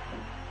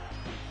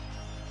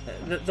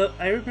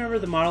 I remember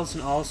the models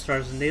in All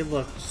Stars and they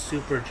looked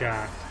super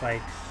jacked.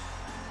 Like,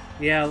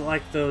 yeah,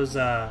 like those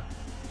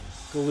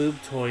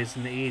Galoob toys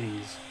in the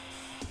 80s.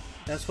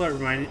 That's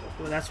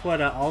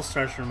what All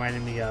Stars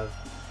reminded me of.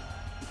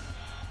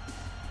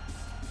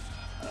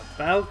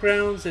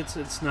 Battlegrounds,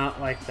 it's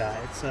not like that.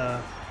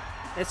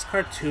 It's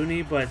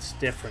cartoony, but it's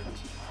different.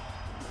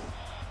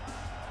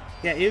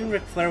 Yeah, even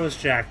Ric Flair was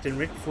jacked, and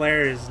Ric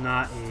Flair is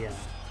not a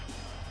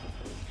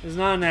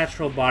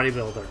natural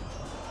bodybuilder.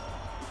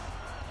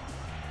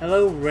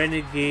 Hello,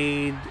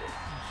 Renegade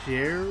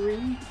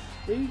Jerry?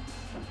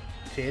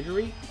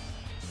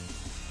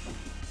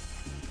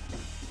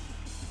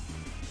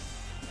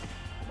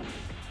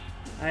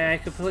 I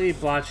completely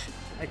botched.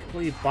 I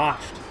completely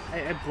botched.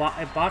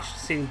 I botched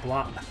saying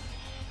blot.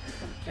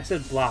 I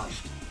said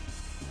blotched.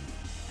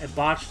 I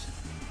botched.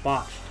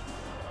 Botched.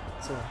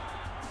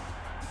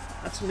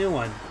 That's a new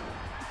one.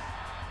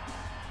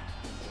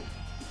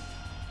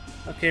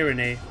 Okay,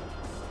 Renee.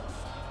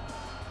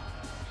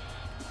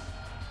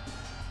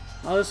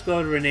 I'll just go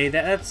with Renee.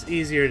 That's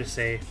easier to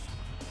say.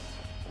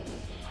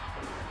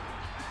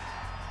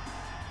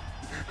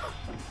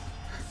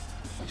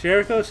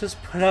 Jericho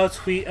just put out a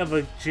tweet of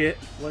a GIF.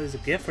 What is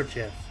it, GIF or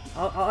GIF?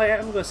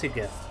 I'm gonna say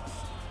GIF.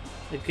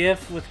 A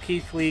GIF with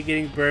Keith Lee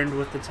getting burned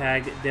with the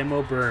tag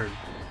Demo Burn.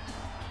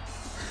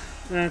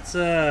 That's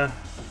that's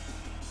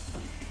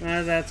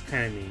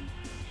kind of mean.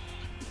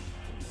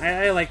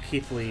 I like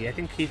Keith Lee. I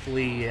think Keith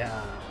Lee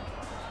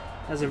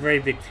has a very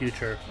big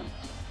future.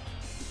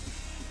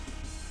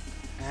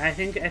 I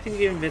think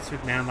even Vince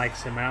McMahon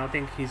likes him. I don't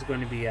think he's going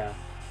to be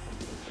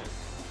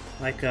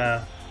like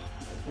a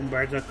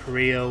Humberto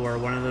Carrillo or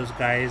one of those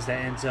guys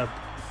that ends up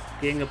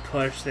getting a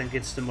push then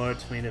gets demoted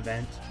to main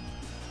event.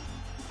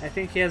 I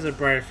think he has a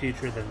brighter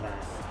future than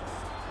that.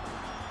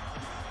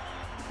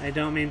 I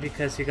don't mean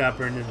because he got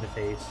burned in the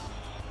face.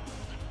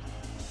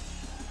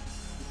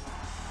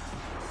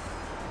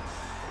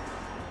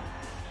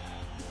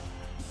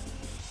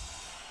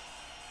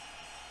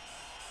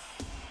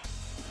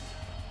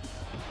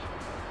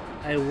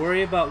 I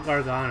worry about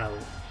Gargano.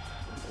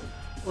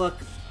 Look,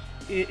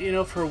 you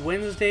know, for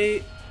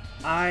Wednesday,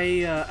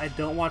 I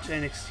don't watch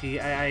NXT.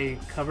 I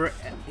cover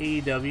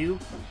AEW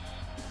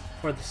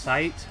for the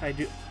site. I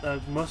do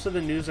most of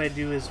the news I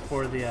do is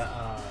for the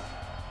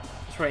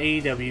it's for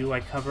AEW.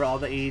 I cover all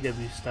the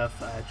AEW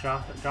stuff.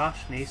 Josh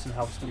Nason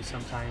helps me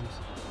sometimes.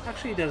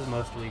 Actually, he does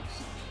most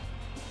weeks.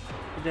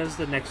 He does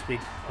the next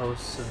week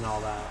posts and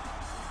all that.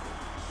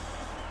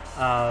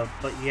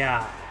 But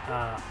yeah.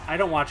 I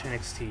don't watch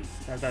NXT.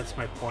 That's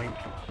my point.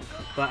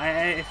 But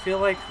I feel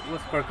like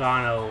with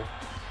Gargano,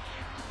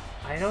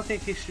 I don't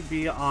think he should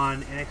be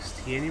on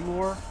NXT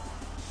anymore.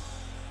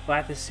 But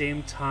at the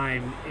same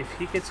time, if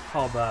he gets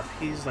called up,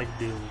 he's like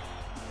doomed.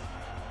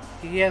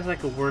 He has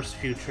like a worse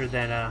future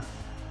than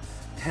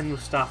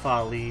Mustafa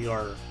Ali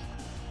or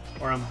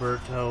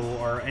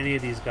Humberto or any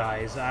of these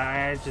guys.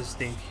 I just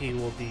think he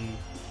will be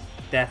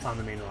death on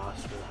the main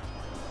roster.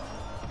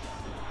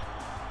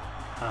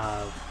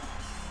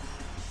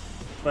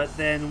 But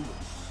then,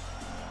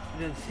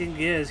 the thing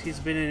is, he's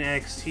been in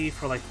NXT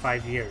for like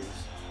 5 years.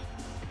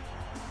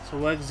 So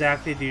what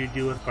exactly do you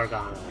do with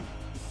Gargano?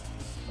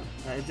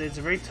 It's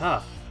very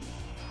tough.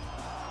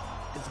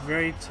 It's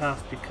very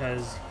tough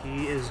because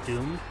he is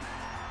doomed,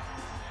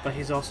 but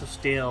he's also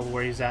stale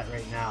where he's at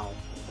right now.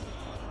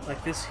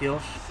 Like this heel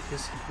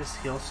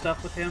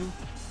stuff with him,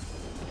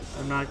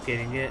 I'm not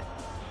getting it.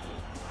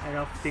 I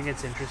don't think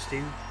it's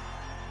interesting.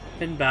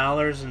 Finn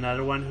Balor's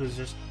another one who's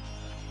just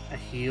a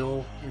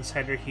heel,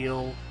 insider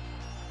heel.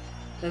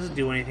 Doesn't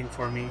do anything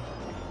for me.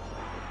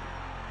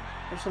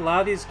 There's a lot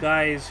of these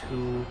guys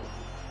who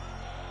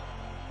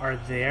are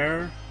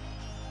there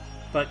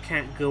but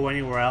can't go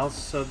anywhere else,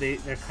 so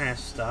they're kind of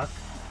stuck.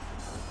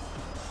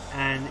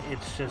 And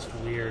it's just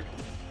weird.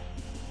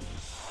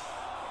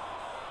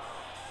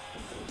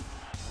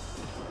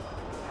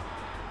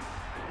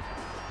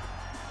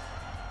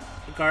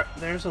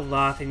 There's a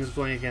lot of things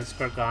going against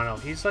Gargano.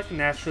 He's like a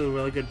naturally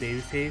really good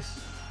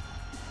babyface.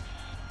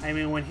 I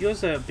mean, when he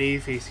was a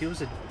babyface, he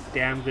was a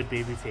damn good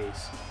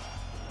babyface.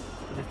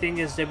 But the thing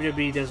is,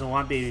 WWE doesn't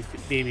want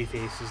baby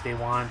faces. They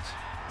want,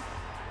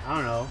 I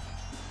don't know.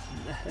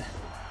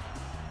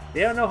 They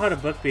don't know how to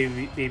book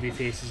baby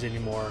faces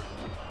anymore.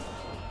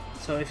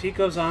 So if he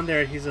goes on there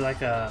and he's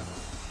like a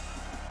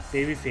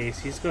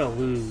babyface, he's gonna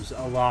lose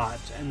a lot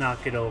and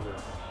not get over.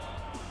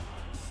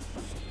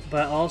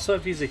 But also,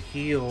 if he's a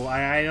heel,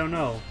 I don't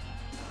know.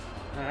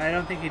 I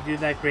don't think he'd do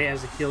that great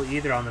as a heel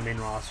either on the main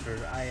roster.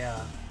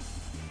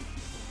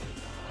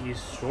 He's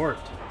short.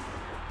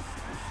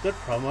 Good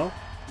promo.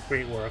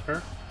 Great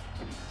worker.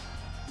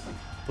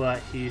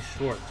 But he's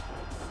short.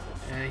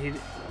 And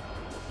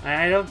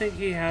I don't think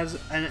he has...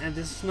 And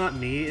this is not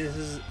me. This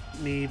is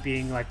me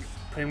being like...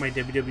 Putting my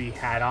WWE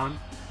hat on.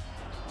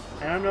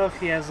 I don't know if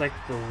he has like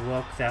the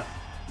look that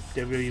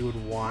WWE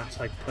would want to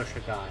like push a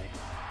guy.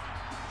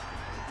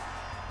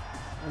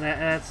 And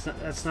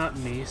that's not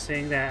me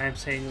saying that. I'm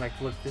saying like,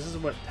 look, this is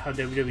how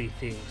WWE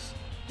thinks.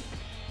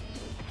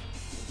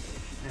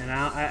 And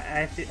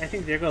I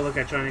think they're gonna look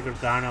at Johnny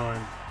Gargano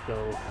and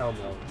go, hell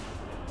no.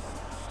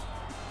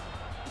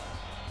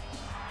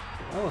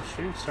 Oh,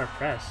 shooting star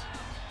press.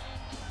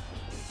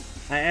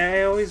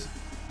 I always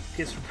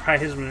get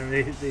surprised whenever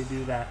they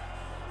do that.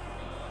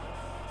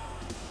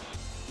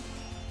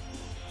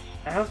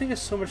 I don't think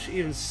it's so much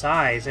even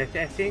size. I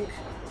think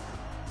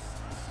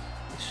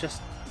it's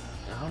just,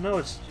 I don't know,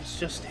 it's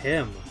just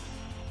him.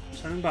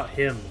 Something about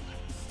him.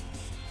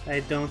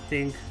 I don't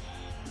think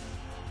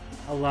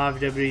a lot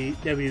of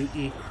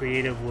WWE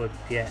creative would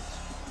get.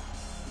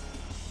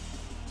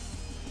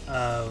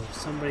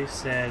 Somebody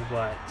said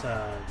what?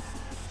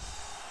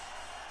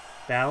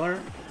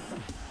 Balor?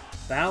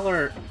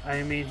 Balor,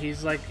 I mean,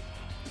 he's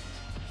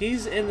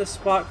He's in the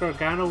spot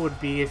Gargano would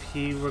be if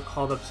he were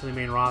called up to the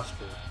main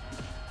roster.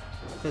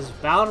 Because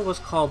Balor was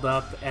called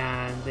up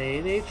and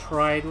they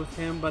tried with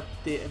him, but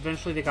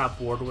eventually they got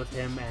bored with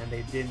him and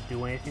they didn't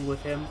do anything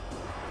with him.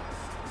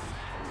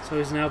 So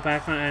he's now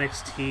back on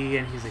NXT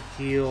and he's a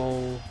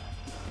heel.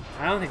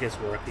 I don't think it's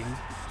working.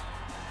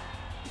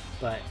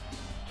 But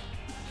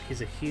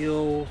he's a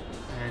heel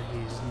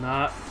and he's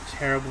not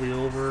terribly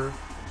over.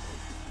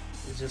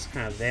 He's just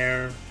kind of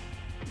there.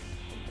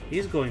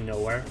 He's going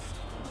nowhere.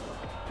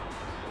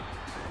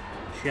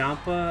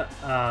 Ciampa,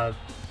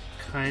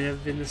 kind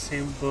of in the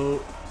same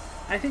boat.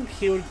 I think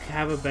he would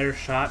have a better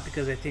shot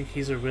because I think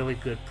he's a really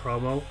good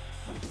promo.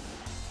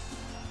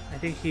 I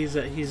think he's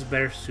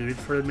better suited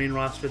for the main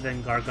roster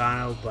than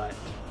Gargano, but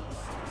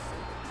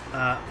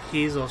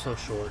he's also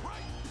short.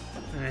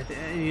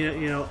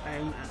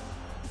 And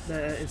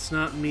it's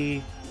not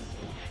me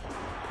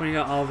pointing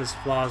out all of his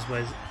flaws,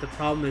 but the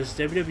problem is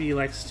WWE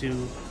likes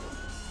to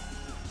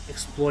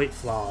exploit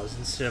flaws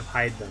instead of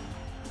hide them.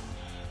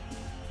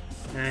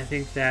 And I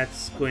think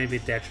that's going to be a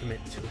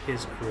detriment to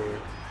his career.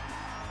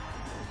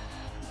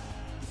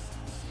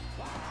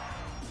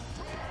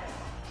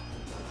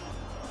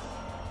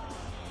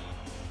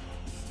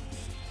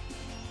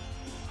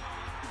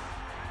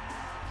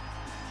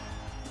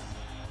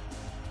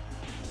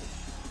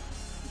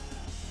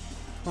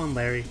 Come on,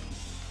 Larry.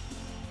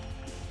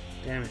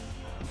 Damn it.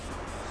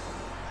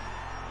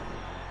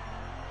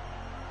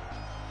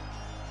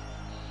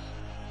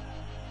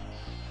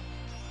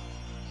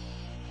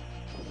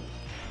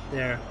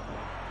 There.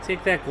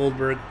 Take that,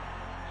 Goldberg.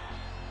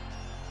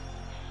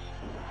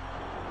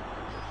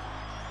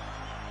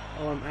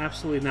 Oh, I'm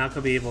absolutely not going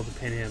to be able to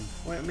pin him.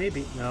 Wait,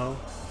 maybe. No.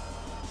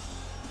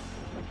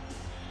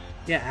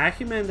 Yeah,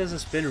 Acuman does a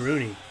spin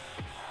Rooney.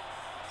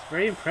 It's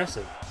very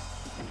impressive.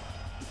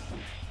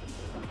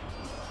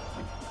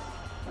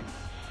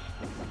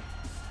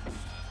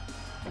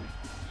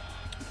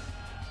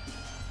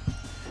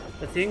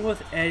 The thing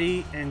with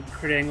Eddie and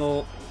Kurt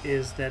Angle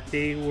is that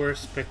they were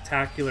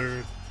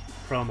spectacular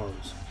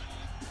promos.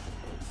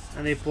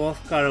 And they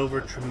both got over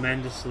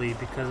tremendously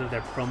because of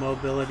their promo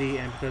ability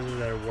and because of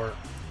their work.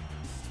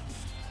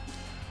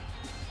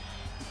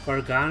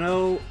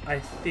 Gargano, I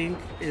think,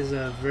 is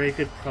a very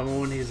good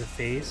promo when he's a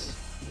face.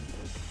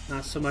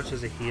 Not so much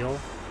as a heel.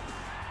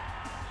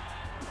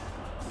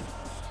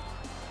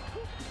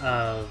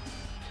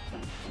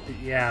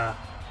 Yeah.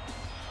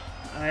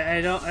 I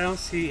don't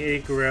see Eddie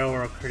Guerrero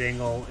or Kurt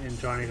Angle in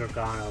Johnny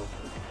Gargano.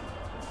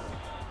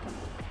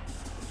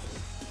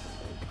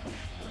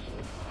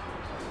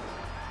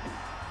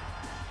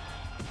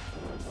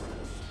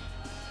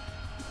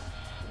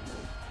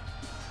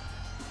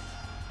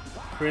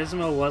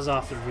 Charisma was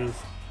off the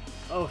roof.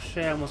 Oh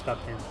shit, I almost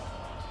got pinned.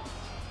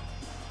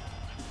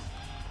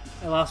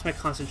 I lost my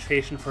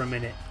concentration for a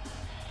minute.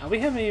 And we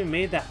haven't even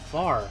made that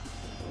far.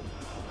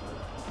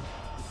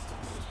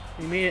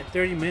 We made it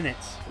 30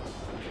 minutes.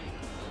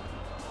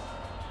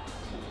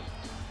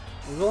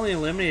 We've only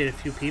eliminated a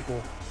few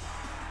people.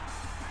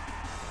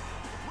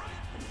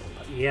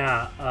 But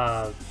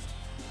yeah,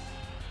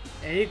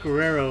 Eddie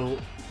Guerrero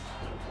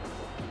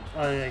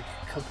like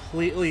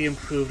completely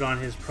improved on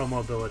his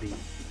promo ability.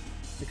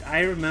 Like,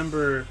 I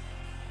remember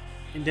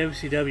in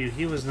WCW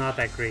he was not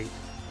that great,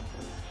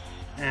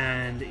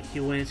 and he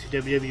went into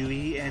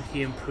WWE and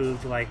he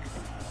improved like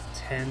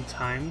 10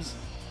 times.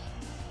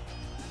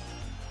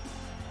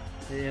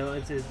 You know,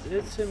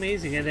 it's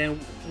amazing. And then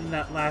in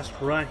that last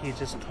run, he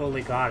just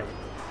totally got it.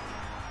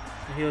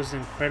 He was an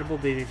incredible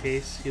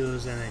babyface. He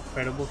was an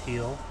incredible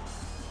heel,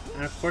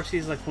 and of course,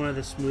 he's like one of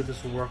the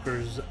smoothest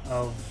workers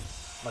of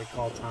like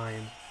all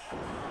time.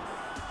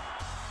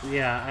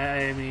 Yeah,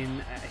 I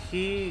mean,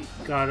 I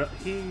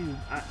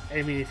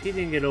mean, if he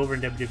didn't get over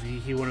in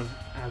WWE, he wouldn't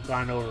have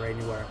gone over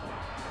anywhere.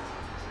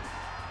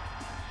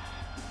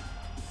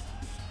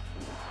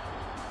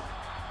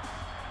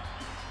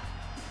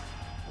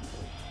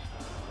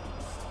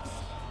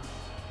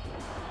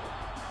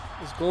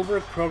 Is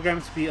Goldberg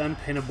programmed to be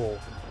unpinnable?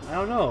 I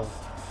don't know.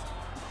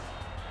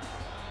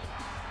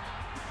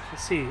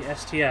 Let's see,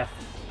 STF.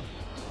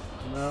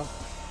 No.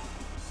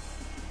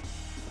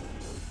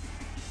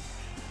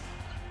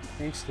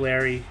 Thanks,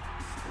 Larry.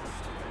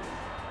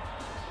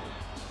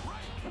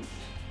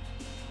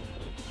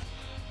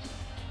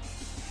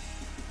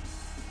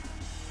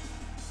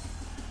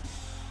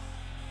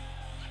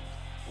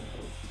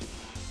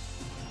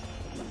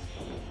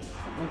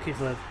 Monkey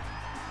flip.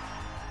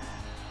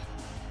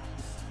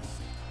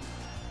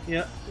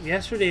 Yeah,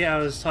 yesterday I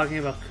was talking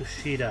about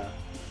Kushida.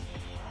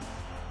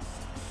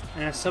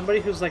 And as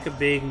somebody who's like a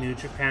big New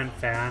Japan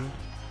fan,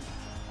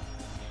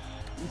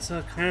 it's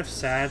kind of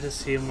sad to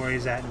see him where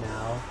he's at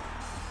now.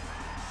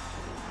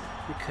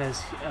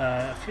 Because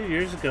a few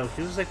years ago,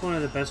 he was like one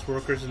of the best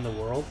workers in the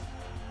world.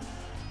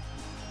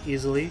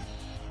 Easily.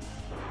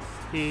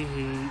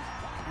 I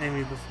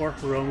mean, before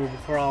Hiromu,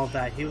 before all of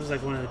that, he was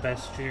like one of the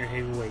best junior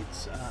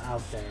heavyweights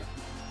out there.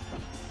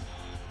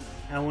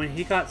 And when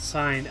he got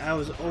signed, I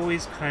was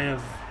always kind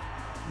of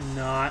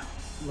not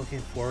looking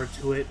forward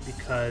to it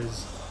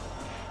because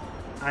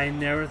I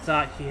never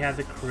thought he had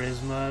the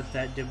charisma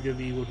that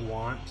WWE would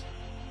want.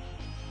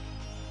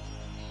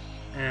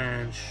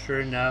 And sure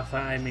enough,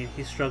 I mean,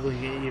 he's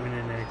struggling even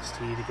in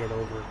NXT to get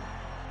over.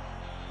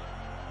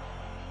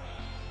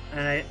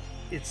 And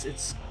it's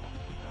his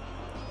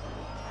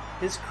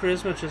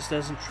charisma just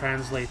doesn't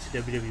translate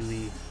to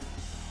WWE. I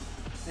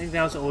think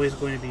that was always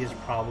going to be his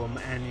problem.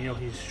 And you know,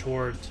 he's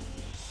short.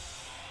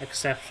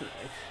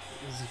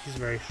 He's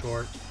very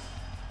short.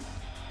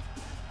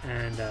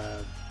 And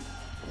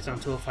he's on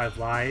 205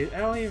 Live. I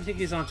don't even think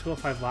he's on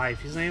 205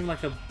 Live. He's not even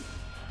like a...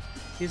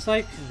 He's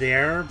like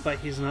there, but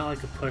he's not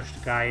like a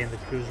pushed guy in the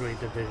cruiserweight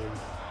division.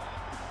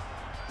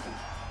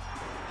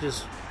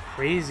 Just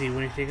crazy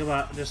when you think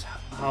about just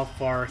how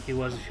far he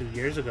was a few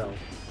years ago.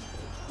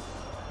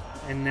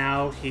 And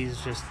now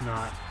he's just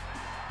not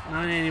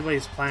in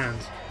anybody's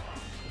plans.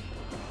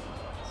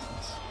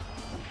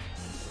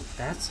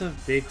 That's a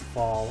big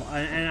fall.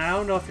 And I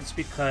don't know if it's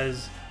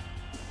because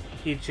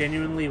he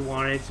genuinely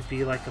wanted to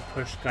be like a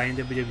push guy in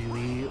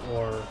WWE,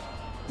 or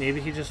maybe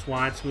he just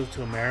wanted to move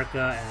to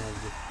America and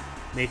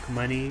make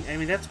money. I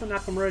mean, that's what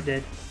Nakamura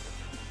did.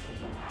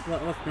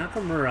 Look,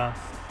 Nakamura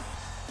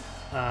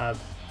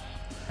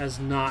has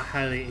not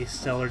had a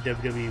stellar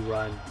WWE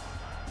run.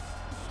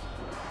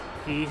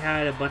 He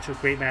had a bunch of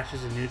great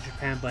matches in New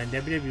Japan, but in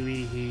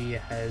WWE he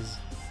has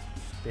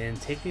been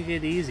taking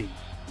it easy.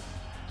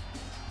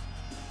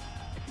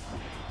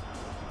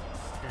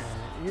 And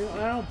you know,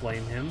 I don't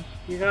blame him.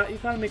 You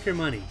gotta make your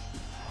money.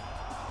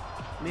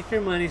 Make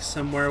your money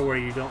somewhere where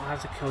you don't have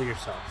to kill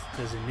yourself.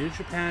 Because in New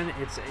Japan,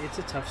 it's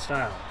a tough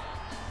style.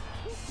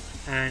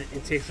 And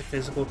it takes a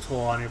physical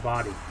toll on your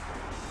body.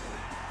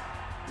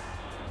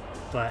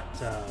 But,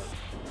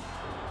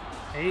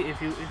 hey,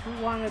 if you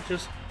want to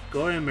just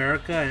go to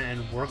America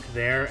and work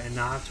there and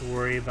not have to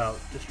worry about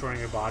destroying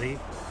your body,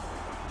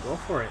 go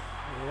for it.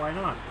 Why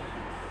not?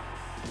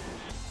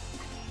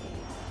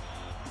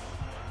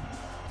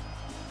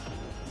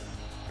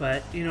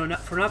 But, you know,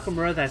 for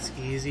Nakamura, that's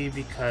easy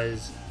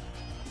because...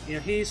 You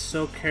know, he's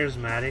so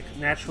charismatic,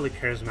 naturally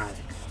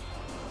charismatic,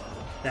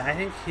 that I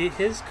think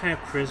his kind of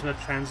charisma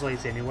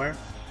translates anywhere.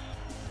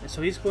 And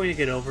so he's going to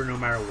get over no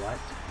matter what.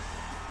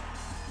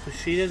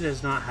 Kushida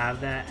does not have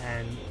that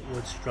and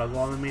would struggle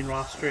on the main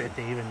roster if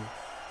they even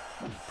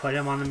put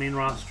him on the main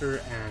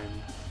roster.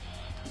 And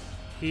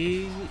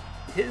his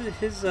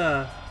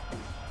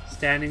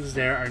standings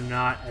there are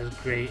not as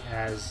great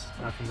as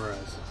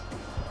Nakamura's.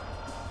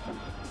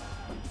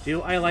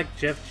 Do I like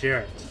Jeff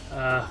Jarrett?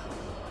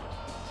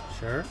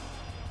 Sure.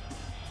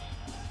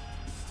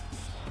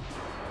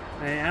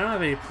 I don't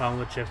have any problem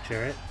with Jeff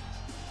Jarrett.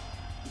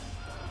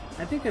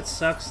 I think it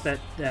sucks that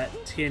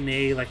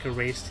TNA like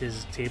erased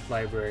his tape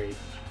library.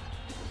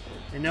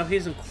 I know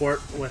he's in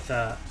court with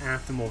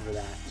Anthem over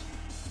that.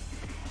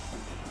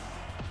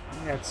 I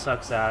think that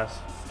sucks ass.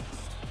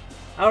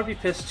 I would be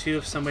pissed too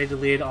if somebody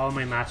deleted all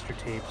my master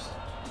tapes.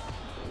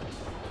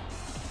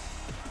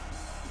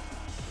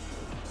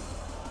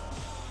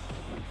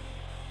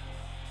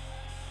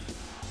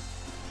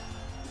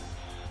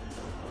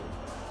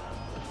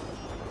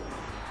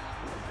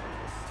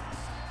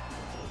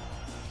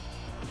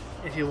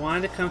 If you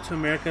wanted to come to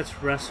America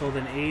to wrestle,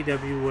 then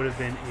AEW would have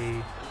been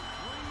a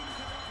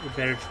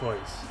better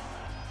choice.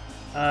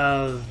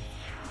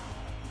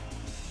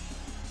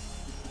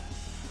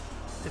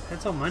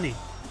 Depends on money,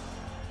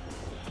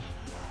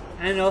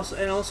 and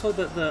also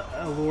the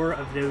allure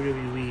of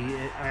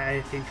WWE,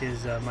 I think,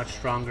 is much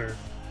stronger.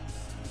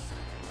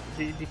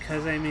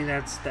 Because I mean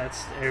that's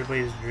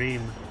everybody's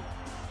dream,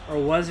 or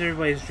was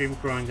everybody's dream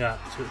growing up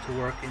to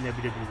work in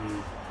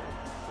WWE.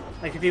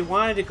 Like, if you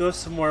wanted to go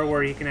somewhere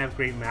where you can have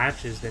great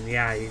matches, then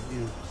yeah,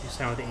 you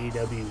sign with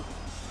AEW.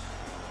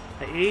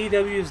 But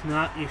AEW is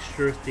not a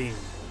sure thing.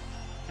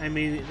 I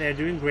mean, they're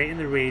doing great in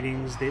the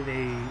ratings.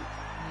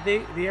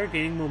 They are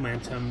gaining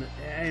momentum.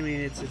 I mean,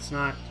 it's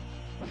not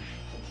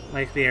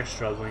like they are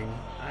struggling.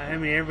 I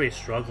mean, everybody's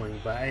struggling,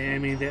 but I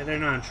mean, they're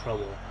not in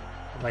trouble,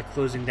 like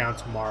closing down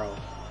tomorrow.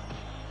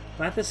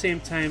 But at the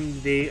same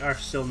time, they are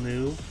still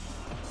new,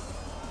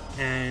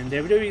 and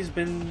WWE's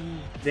been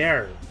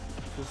there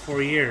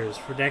for years,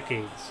 for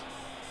decades.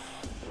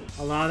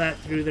 A lot of that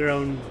through their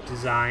own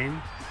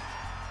design,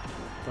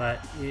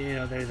 but you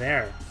know, they're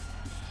there.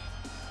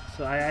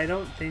 So I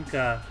don't think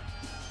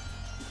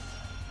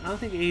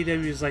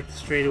AEW is like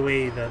straight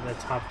away the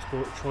top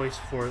choice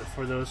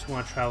for those who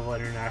want to travel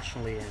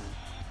internationally and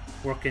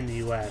work in the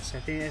US. I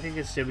think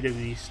it's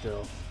WWE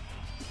still.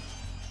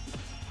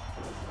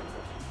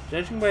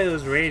 Judging by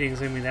those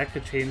ratings, I mean, that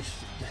could change.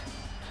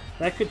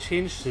 That could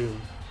change soon.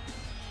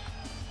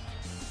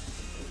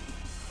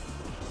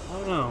 I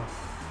don't know.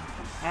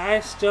 I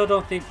still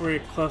don't think we're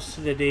close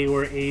to the day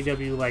where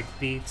AEW like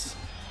beats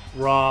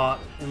Raw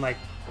in like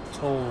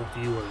total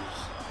viewers.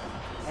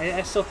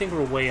 I still think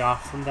we're way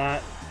off from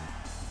that.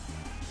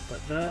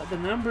 But the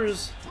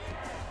numbers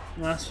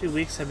in the last few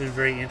weeks have been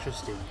very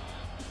interesting.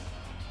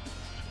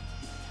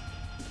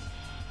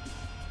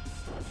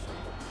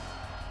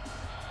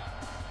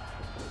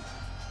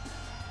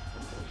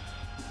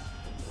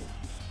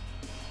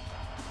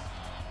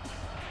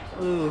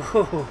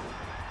 Ooh,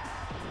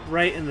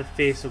 right in the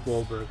face of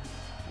Goldberg.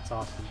 That's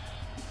awesome.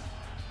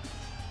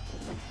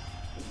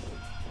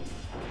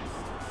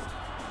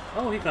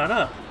 Oh, he got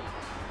up.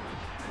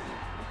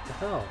 What the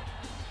hell?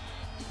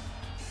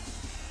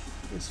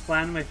 It's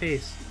flat in my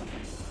face.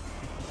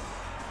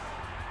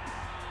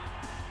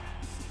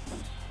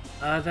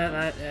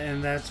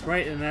 And that's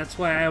right, and that's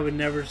why I would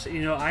never say,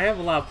 you know, I have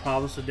a lot of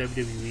problems with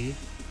WWE,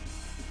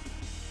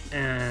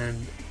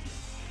 and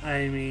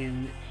I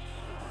mean,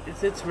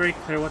 it's very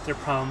clear what their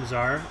problems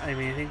are. I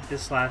mean, I think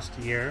this last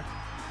year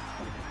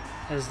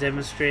has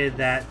demonstrated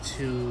that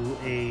to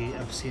a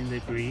obscene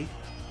degree,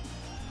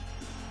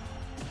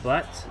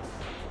 but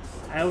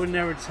I would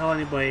never tell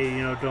anybody,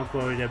 you know, don't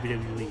go to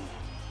WWE,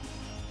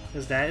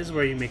 because that is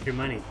where you make your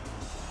money.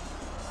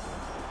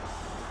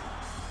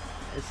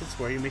 It's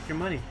where you make your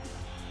money.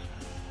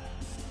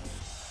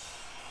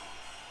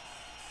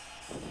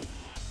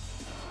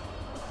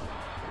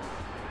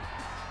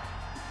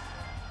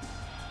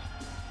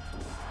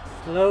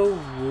 Hello,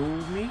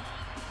 Woomy?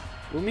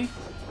 Woomy?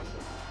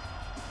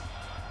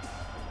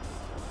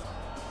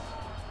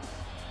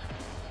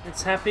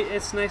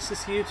 It's nice to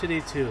see you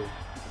today too.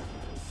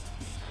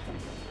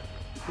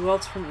 Who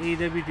else from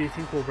AEW do you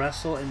think will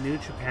wrestle in New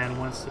Japan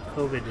once the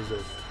COVID is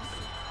over?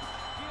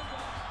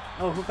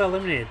 Oh, who got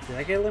eliminated? Did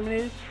I get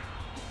eliminated?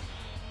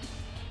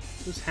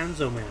 Who's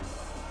Hanzo Man?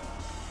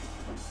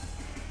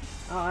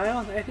 Oh,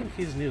 I think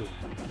he's new.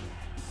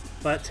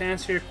 But to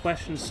answer your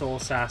question, Soul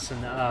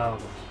Assassin, I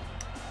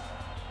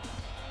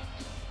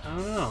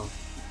don't know.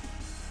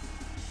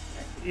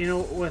 You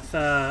know,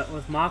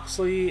 with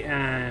Moxley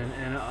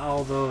and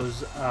all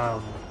those,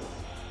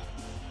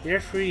 they're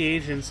free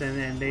agents,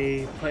 and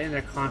they put in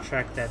their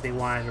contract that they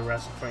wanted to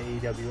wrestle for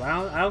AEW.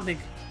 I don't think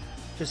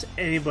just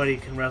anybody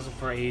can wrestle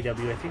for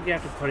AEW. I think you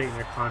have to put it in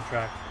their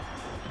contract.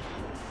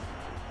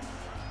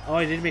 Oh,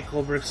 I did make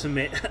Goldberg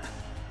submit.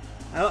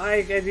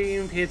 I didn't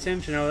even pay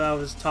attention. I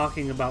was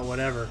talking about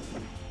whatever.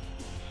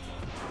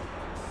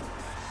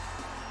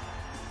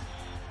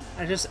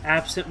 I just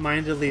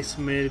absent-mindedly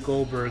submitted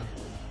Goldberg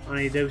on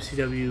a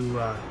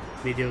WCW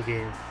video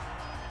game.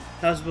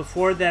 That was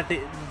before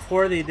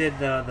they did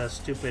the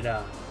stupid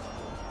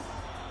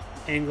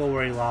angle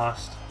where he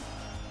lost.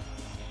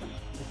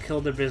 They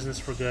killed their business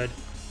for good.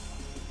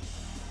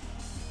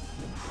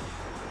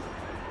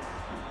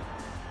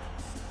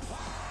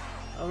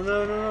 Oh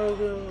no,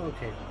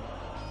 okay.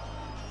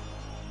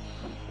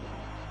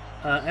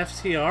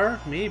 FTR?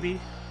 Maybe.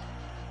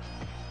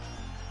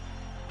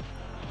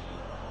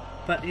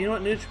 But you know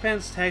what, New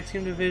Japan's tag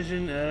team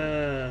division,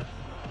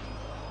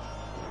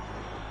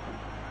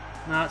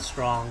 not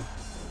strong.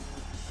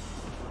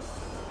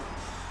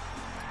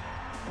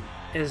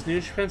 Is New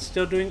Japan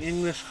still doing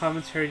English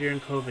commentary during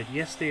COVID?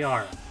 Yes, they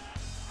are.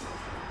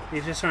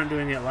 They just aren't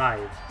doing it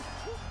live.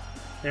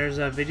 There's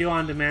a video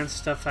on demand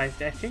stuff, I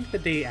think the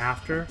day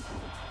after,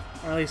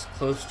 or at least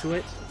close to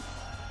it.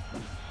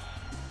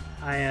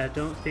 I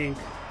don't think...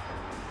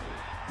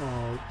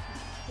 Oh.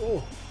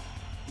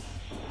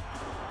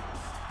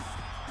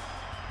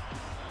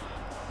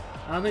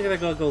 I don't think they're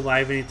going to go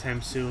live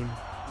anytime soon.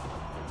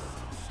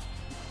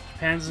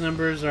 Japan's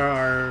numbers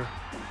are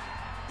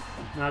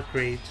not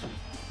great.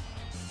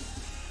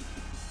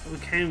 We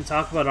can't even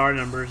talk about our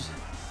numbers.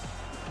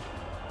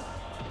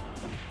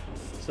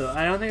 So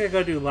I don't think they're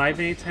going to do live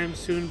anytime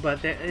soon,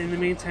 but in the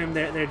meantime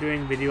they're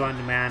doing video on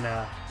demand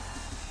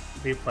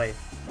replay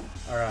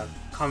or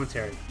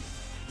commentary.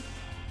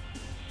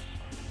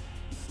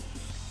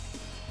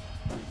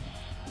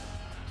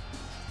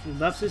 We'd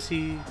love to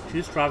see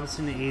Juice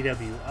Robinson in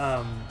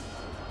AEW.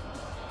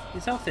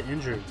 He's out with an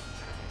injury.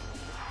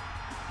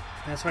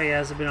 That's why he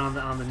hasn't been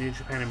on the New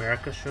Japan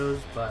America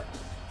shows, but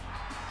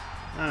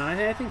I don't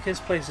know, I think his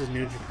place is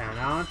New Japan.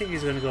 I don't think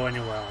he's going to go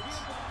anywhere else.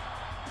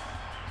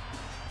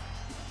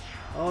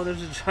 Oh,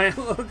 there's a giant.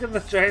 Look at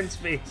the giant's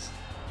face.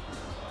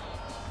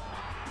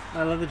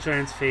 I love the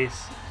giant's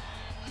face.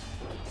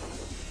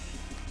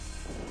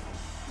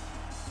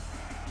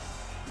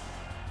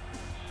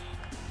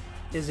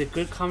 Is it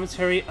good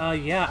commentary?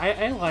 Yeah,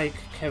 I like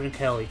Kevin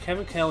Kelly.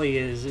 Kevin Kelly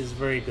is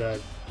very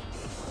good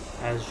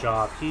at his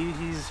job.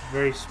 He's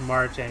very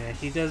smart and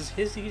he does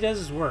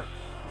his work.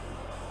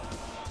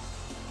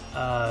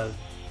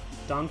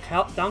 Don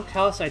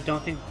Callis, I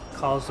don't think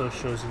calls those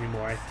shows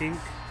anymore. I think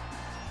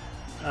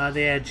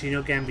they had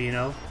Gino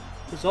Gambino,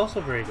 who's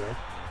also very good,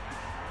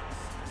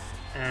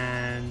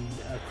 and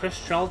Chris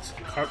Charlton,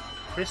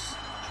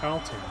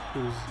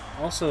 who's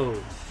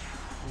also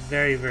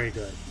very, very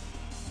good.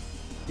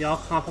 They all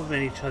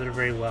complement each other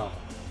very well.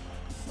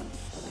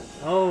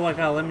 Oh, I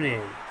got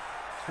eliminated.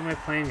 Who am I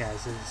playing,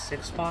 guys? Is it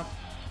Six Pac?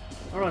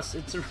 Oh,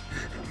 it's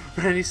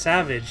Randy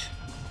Savage.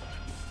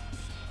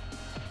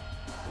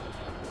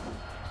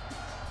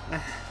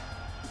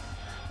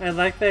 I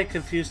like that I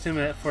confused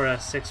him for a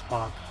Six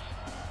Pac.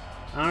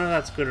 I don't know if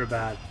that's good or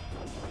bad.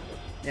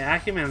 Yeah,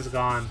 Acuman's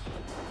gone.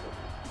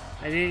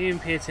 I didn't even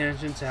pay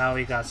attention to how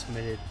he got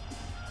submitted.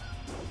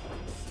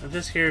 I'm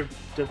just here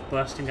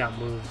busting out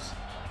moves.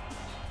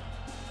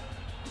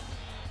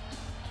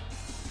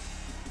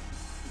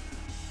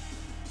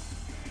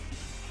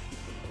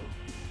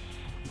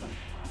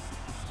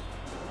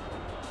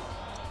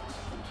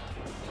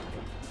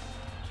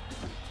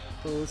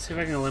 But let's see if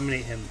I can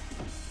eliminate him.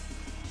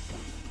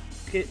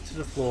 Get to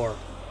the floor.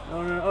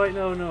 Oh no, oh wait,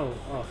 no, no.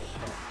 Oh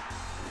shit.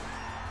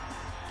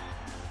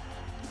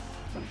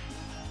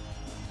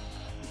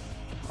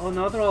 Oh,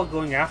 now they're all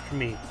going after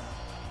me.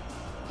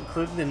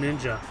 Including the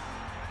ninja.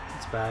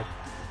 That's bad.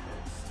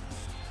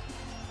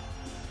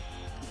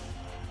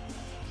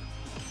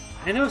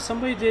 I know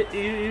somebody did.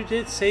 You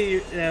did say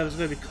that it was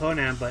going to be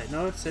Conan, but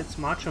no, it's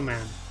Macho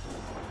Man.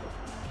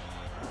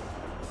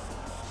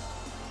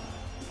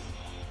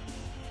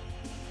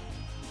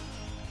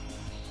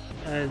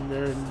 And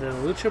the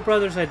Lucha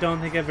Brothers, I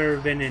don't think I've ever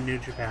been in New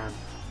Japan.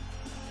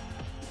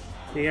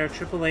 They are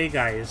AAA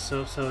guys,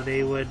 so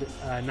they would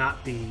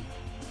not be.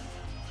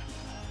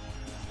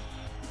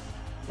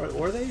 Or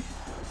were they?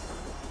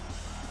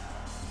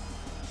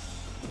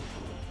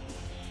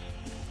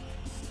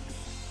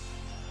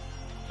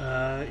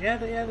 Yeah,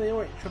 they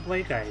were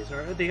AAA guys,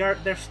 or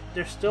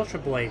they're still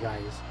AAA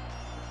guys.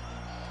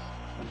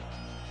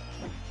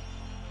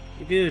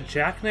 You do a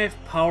jackknife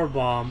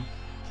powerbomb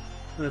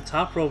on the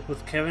top rope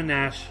with Kevin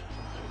Nash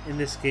in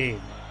this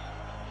game.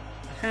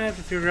 I kind of have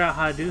to figure out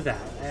how to do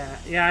that.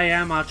 Yeah, I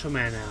am Macho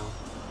Man now.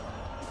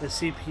 The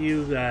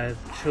CPU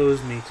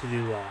chose me to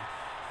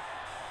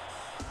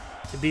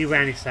be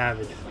Randy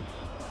Savage.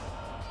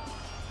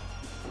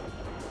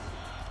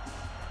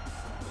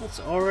 It's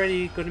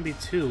already going to be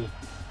 2.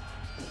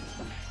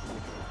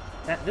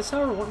 This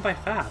hour went by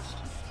fast.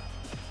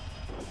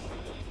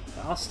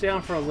 I'll stay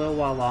on for a little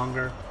while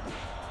longer.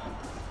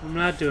 I'm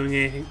not doing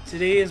anything.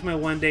 Today is my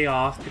one day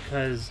off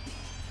because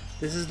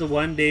this is the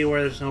one day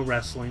where there's no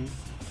wrestling.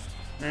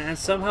 And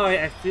somehow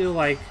I feel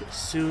like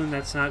soon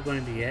that's not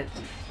going to be it.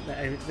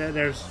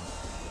 There's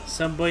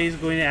somebody's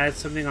going to add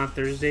something on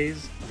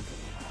Thursdays.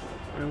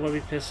 And I'm going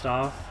to be pissed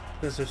off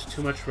because there's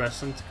too much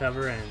wrestling to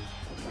cover and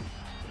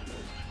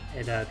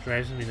it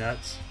drives me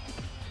nuts.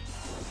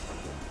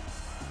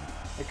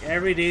 Like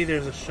every day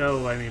there's a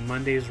show. I mean,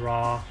 Monday's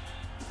Raw,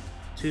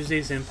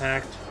 Tuesday's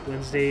Impact,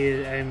 Wednesday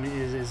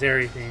is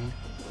everything,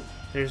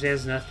 Thursday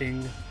has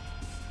nothing,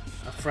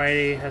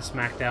 Friday has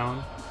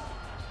SmackDown,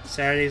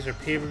 Saturdays are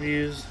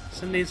pay-per-views,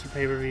 Sundays are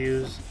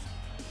pay-per-views.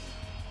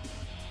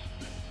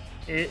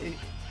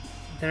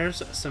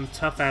 There's some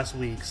tough-ass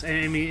weeks.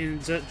 I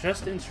mean,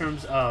 just in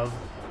terms of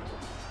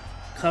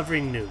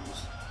covering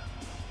news,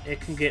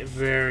 it can get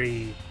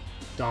very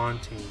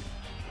daunting.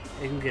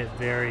 It can get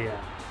very,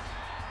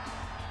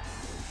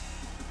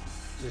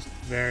 just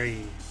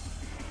very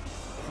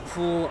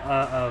full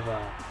of.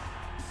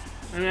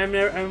 I mean,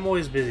 I'm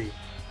always busy.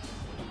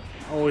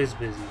 Always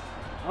busy.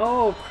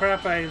 Oh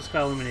crap! I just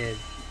got eliminated.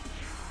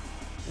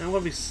 And I'm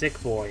gonna be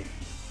sick boy.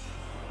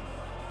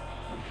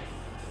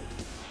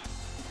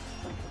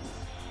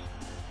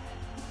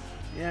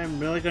 Yeah, I'm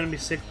really gonna be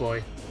sick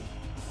boy.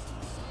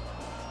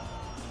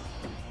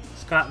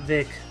 Scott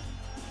Vick.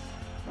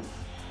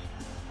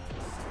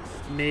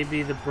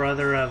 Maybe the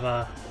brother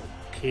of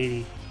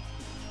Katie.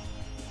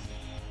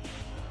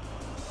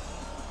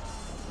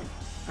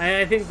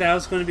 I think that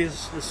was going to be the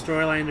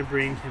storyline to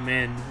bring him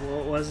in,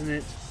 wasn't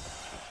it?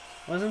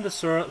 Wasn't the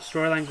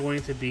storyline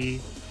going to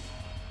be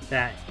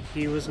that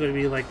he was going to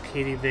be like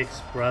Katie Vick's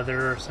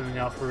brother or something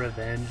out for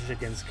revenge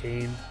against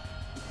Kane?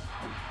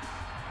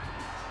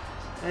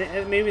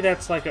 Maybe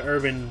that's like an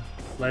urban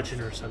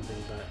legend or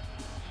something, but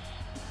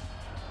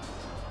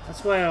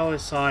that's what I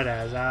always saw it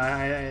as.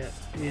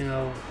 You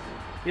know,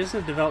 he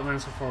hasn't developed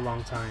himself for a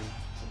long time.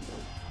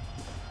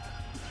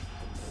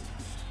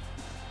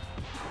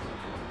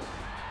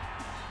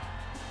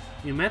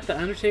 You met The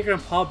Undertaker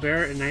and Paul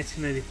Bearer in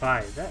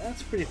 1995.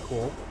 That's pretty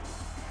cool.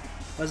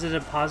 Was it a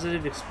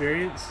positive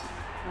experience?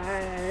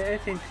 I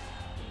think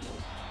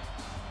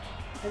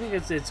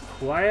it's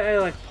cool. I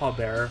like Paul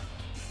Bearer.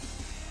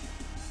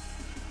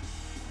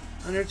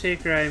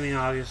 Undertaker, I mean,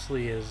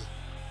 obviously is.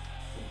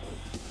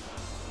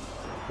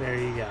 There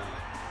you go.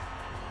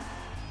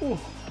 Ooh.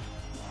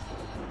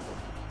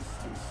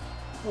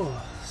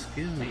 Oh,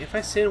 excuse me. If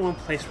I stay in one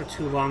place for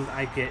too long,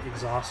 I get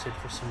exhausted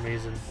for some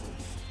reason.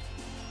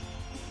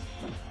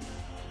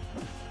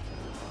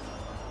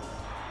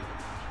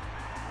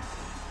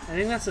 I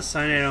think that's a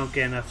sign I don't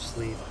get enough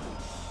sleep.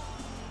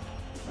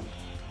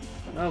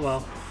 Oh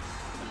well.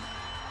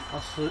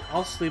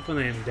 I'll sleep when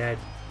I am dead.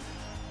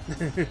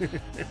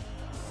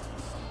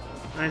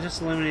 I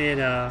just eliminated,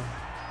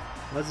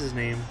 what's his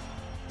name?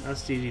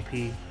 That's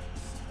DDP. I'm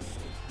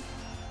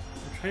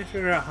trying to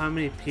figure out how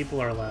many people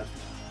are left.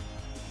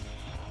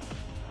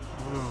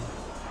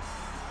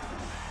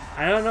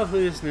 I don't know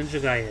who this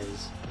ninja guy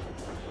is.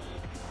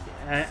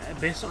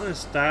 Based on his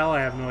style,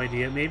 I have no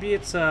idea. Maybe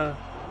it's, you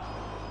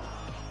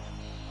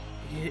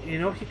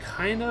know, he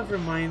kind of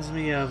reminds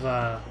me of,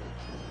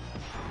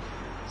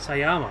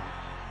 Sayama.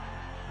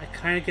 I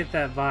kind of get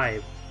that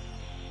vibe.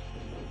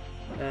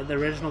 The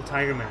original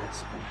Tiger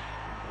Mask.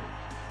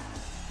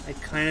 I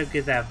kind of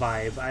get that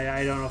vibe.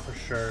 I don't know for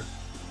sure.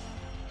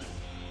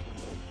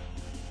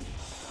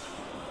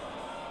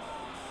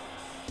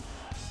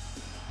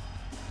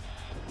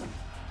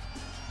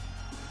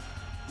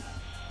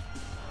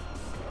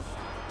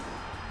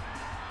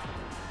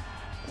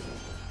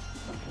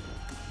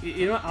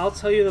 You know, I'll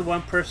tell you the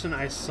one person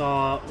I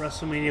saw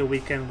WrestleMania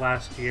weekend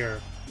last year.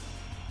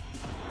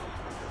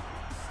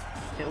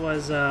 It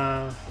was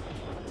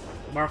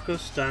Marco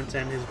Stunt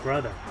and his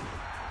brother.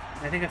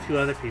 I think a few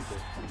other people.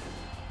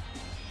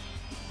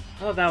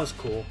 Oh, that was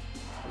cool.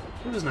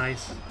 It was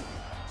nice.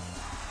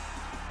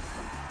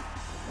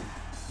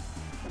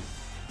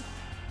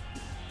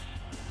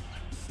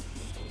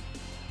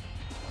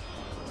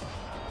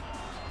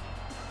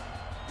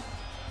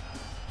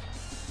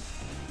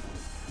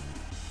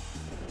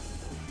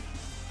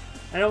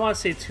 I don't want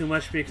to say too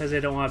much because I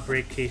don't want to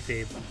break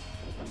kayfabe.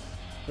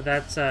 But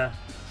that's, I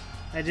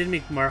did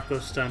meet Marco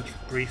Stunt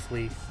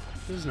briefly.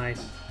 It was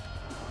nice.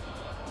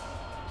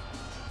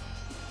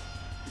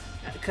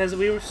 Because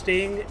we were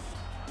staying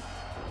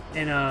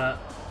in a...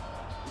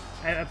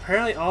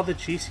 Apparently all the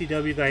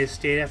GCW guys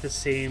stayed at the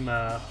same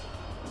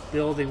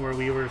building where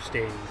we were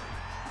staying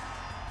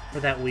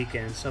for that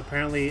weekend. So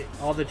apparently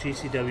all the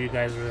GCW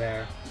guys were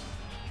there.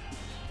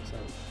 So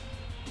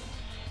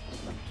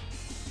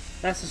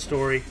that's the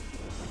story.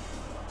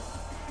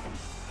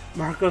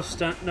 Marco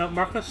Stunt... No,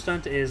 Marco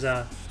Stunt is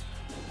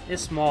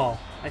small.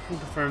 I can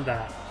confirm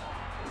that.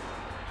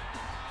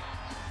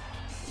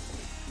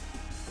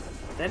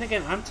 Then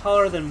again, I'm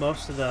taller than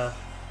most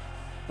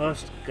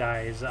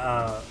guys.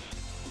 Well,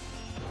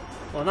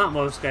 not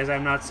most guys.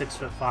 I'm not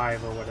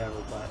 6'5" or whatever,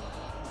 but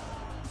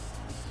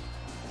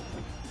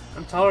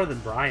I'm taller than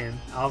Bryan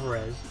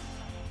Alvarez,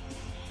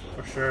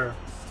 for sure.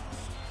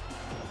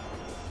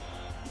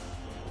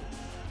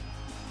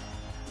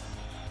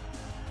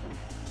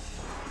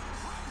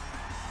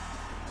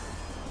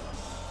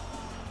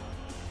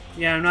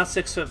 Yeah, I'm not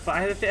 6'5".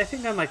 I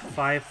think I'm like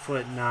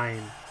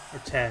 5'9" or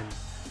 10.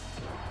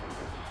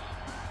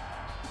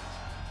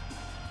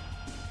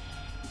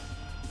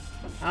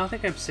 I don't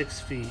think I'm 6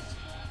 feet.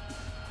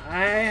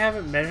 I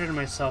haven't measured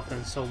myself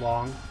in so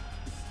long,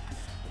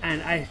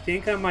 and I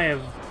think I might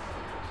have.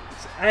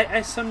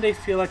 I someday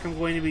feel like I'm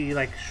going to be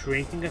like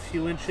shrinking a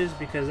few inches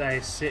because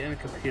I sit in a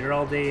computer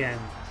all day and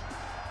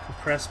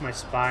compress my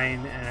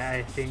spine, and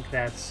I think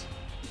that's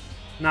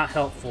not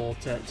helpful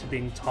to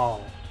being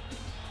tall.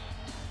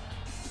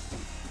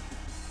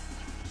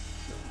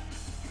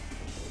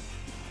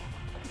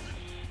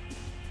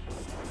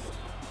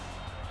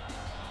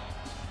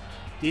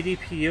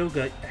 DDP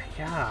yoga,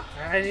 yeah,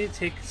 I need to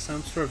take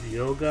some sort of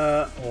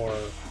yoga or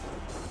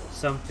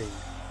something.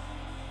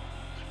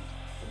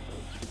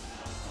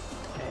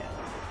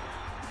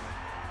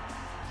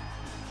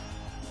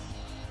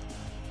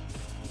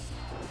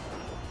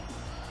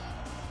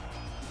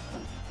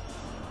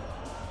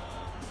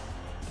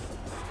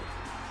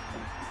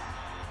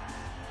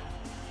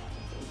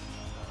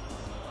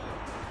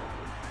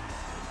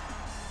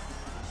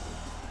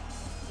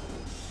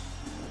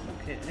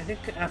 I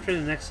think after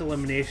the next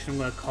elimination, I'm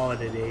going to call it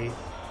a day.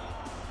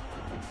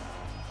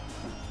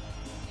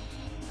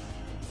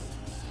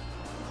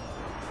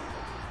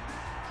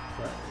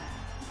 But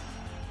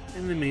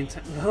in the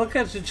meantime, look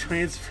at the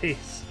giant's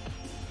face.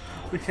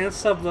 We can't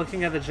stop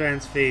looking at the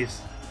giant's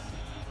face.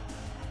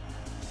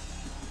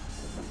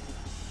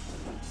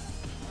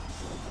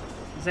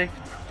 He's like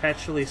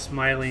perpetually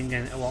smiling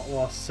and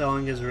while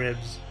selling his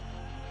ribs.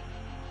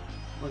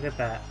 Look at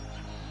that.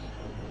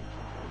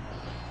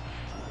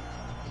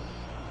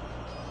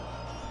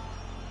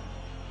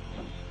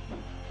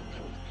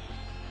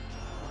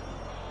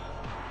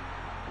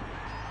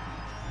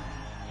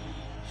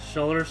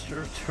 Shoulders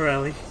to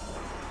Torelli.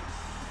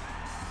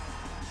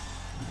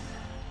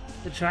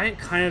 The giant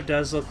kind of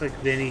does look like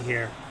Vinny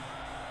here.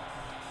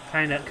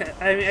 Kind of.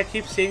 I mean, I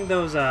keep seeing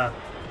those, They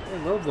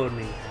low-blowed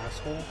me,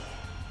 asshole.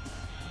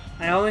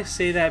 I only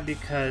say that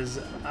because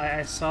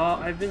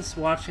I've been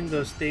watching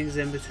those things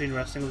in between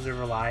Wrestling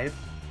Observer Live.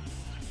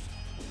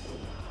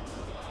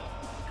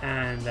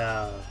 And,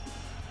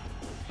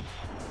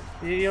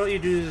 you know what, you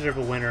do deserve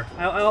a winner.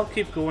 I'll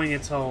keep going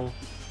until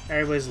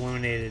everybody's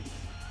eliminated.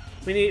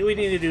 We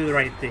need to do the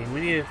right thing.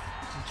 We need to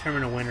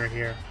determine a winner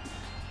here,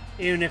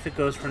 even if it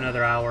goes for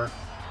another hour.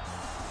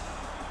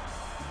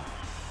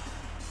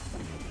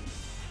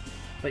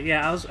 But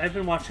yeah, I've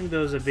been watching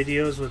those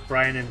videos with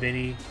Bryan and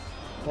Vinny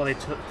while they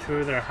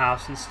tour their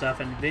house and stuff.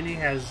 And Vinny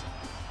has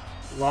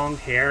long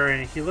hair,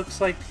 and he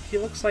looks like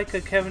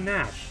a Kevin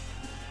Nash,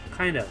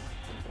 kind of.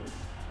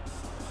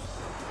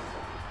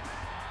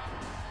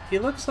 He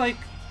looks like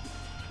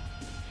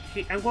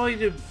I'm going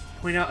to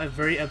point out a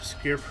very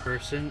obscure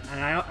person, and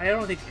I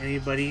don't think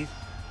anybody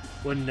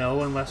would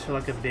know unless you're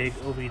like a big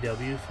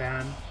OVW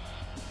fan.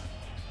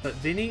 But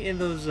Vinny in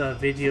those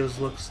videos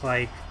looks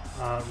like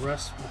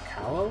Russ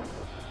McCallow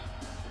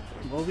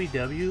from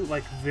OVW,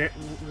 like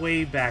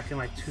way back in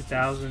like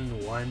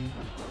 2001.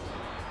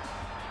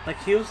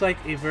 Like he was like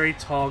a very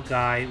tall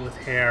guy with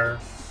hair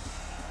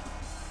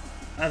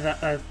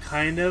that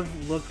kind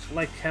of looked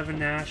like Kevin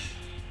Nash,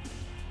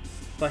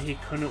 but he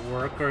couldn't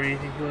work or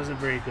anything. He wasn't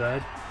very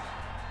good.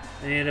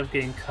 And he ended up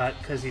getting cut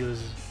because he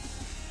was,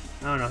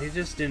 I don't know, he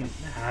just didn't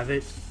have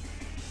it.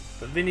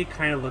 But Vinny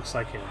kind of looks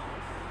like him.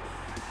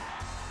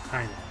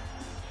 Kind of.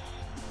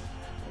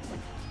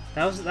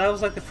 That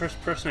was like the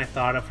first person I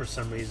thought of for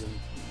some reason.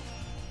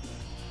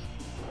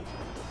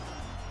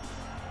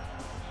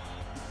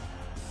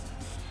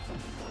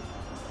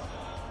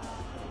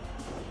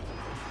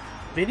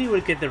 Vinny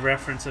would get the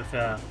reference of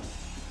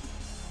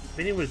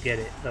Vinny would get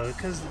it though,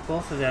 because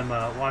both of them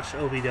watched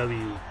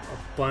OVW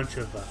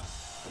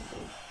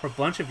for a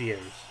bunch of years.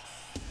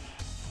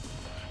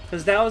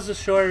 Because that was the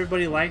show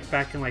everybody liked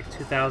back in like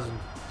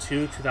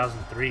 2002,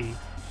 2003.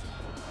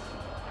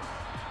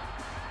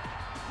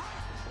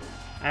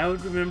 I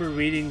would remember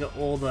reading the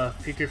old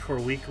Figure 4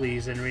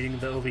 weeklies and reading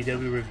the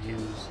OVW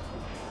reviews.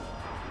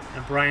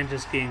 And Bryan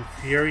just getting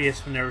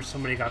furious whenever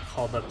somebody got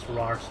called up to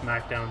Raw or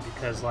SmackDown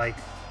because, like,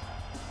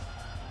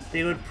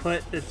 they would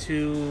put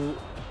the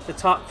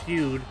top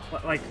feud,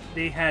 like,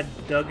 they had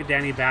Doug and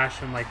Danny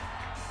Basham, like,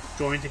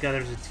 joined together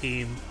as a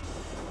team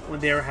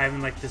when they were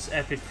having, like, this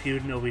epic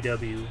feud in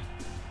OVW.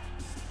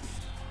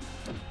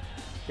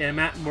 They had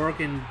Matt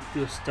Morgan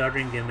do a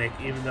stuttering gimmick,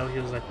 even though he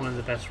was, like, one of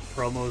the best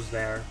promos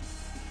there.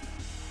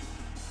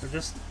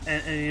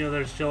 And you know,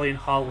 there's Jillian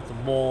Hall with the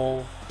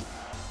mole.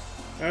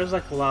 There was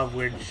like a lot of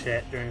weird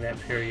shit during that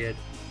period.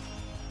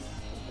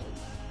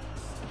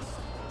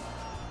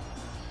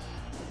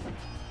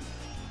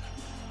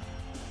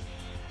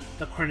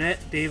 The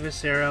Cornette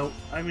Davis era.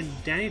 I mean,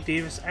 Danny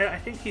Davis. I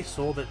think he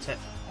sold it to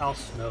Al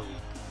Snow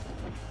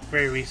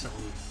very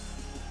recently.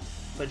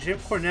 But Jim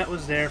Cornette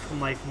was there from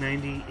like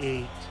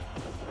 '98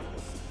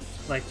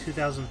 to like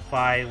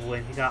 2005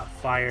 when he got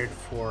fired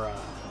for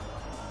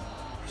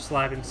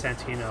slapping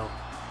Santino.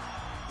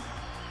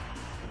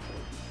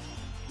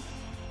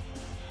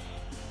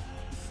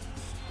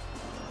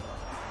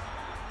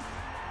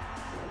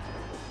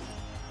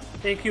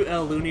 Thank you,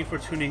 El Looney, for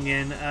tuning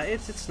in.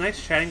 It's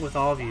nice chatting with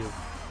all of you.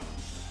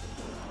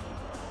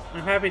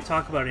 I'm happy to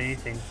talk about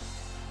anything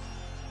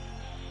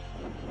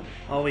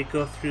while we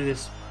go through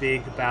this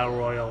big battle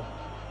royal.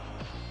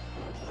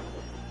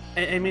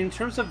 I mean, in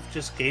terms of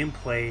just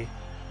gameplay,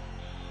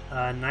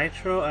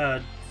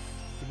 Nitro,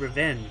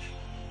 Revenge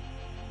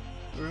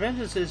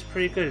is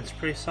pretty good. It's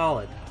pretty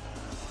solid.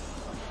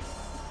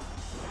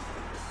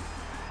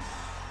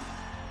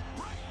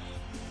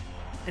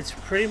 It's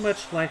pretty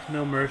much like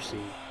No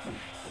Mercy,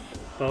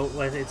 but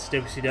it's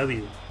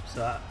WCW.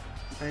 So,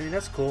 I mean,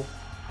 that's cool.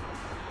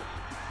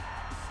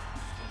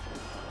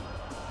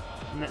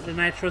 The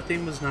Nitro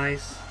theme was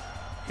nice.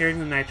 Hearing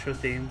the Nitro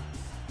theme.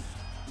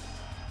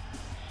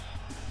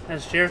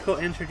 Has Jericho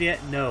entered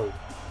yet? No.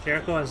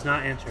 Jericho has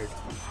not entered.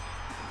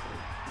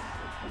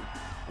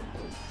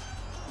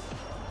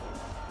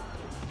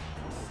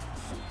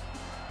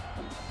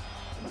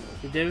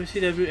 The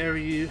WCW era,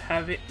 you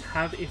have a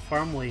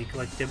farm league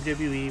like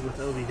WWE with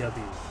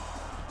OVW.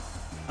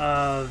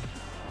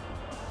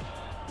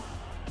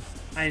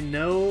 I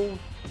know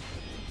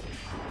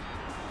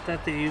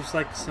that they used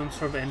like some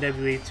sort of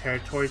NWA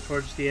territory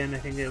towards the end. I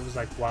think it was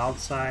like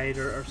Wildside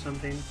or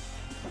something.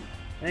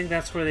 I think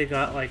that's where they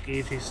got like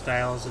AJ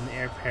Styles and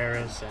Air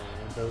Paris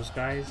and those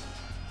guys.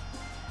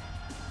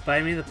 But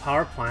I mean the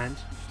power plant.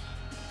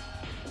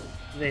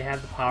 They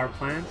had the power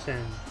plant,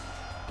 and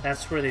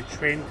that's where they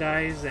train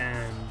guys,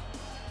 and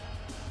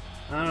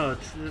I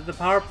don't know, the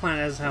power plant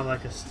doesn't have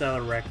like a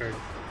stellar record.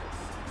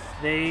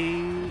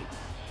 They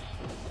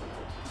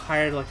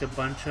hired like a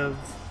bunch of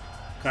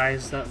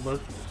guys that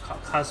looked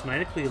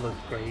cosmetically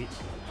looked great,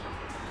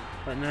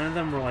 but none of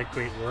them were like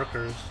great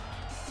workers.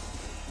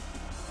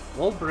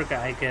 Goldberg,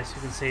 I guess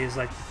you can say, is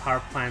like the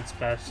power plant's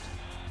best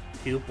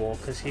pupil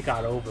because he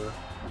got over.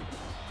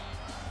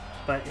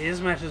 But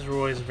his matches were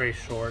always very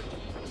short.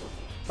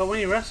 But when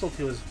he wrestled,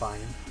 he was fine.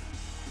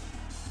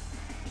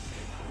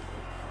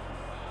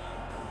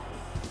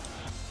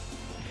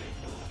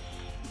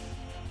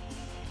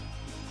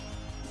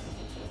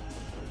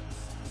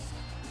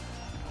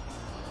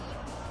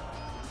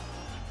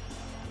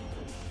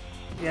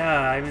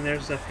 Yeah, I mean,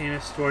 there's a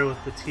famous story with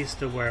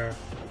Batista where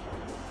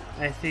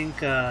I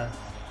think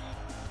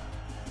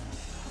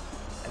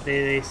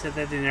they said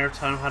that they never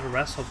taught him how to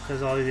wrestle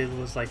because all he did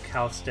was like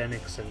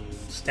calisthenics, and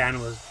Stan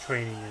was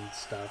training and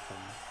stuff. And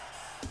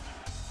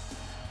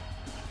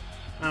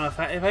I don't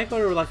know, if I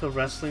go to like a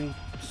wrestling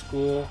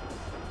school,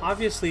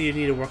 obviously you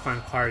need to work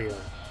on cardio.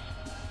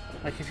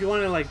 Like if you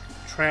want to like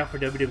try out for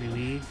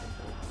WWE,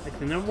 like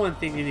the number one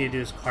thing you need to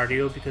do is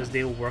cardio because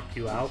they will work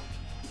you out.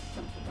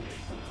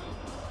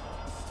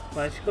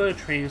 But if you go to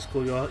training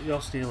school, you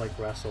also need to like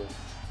wrestle.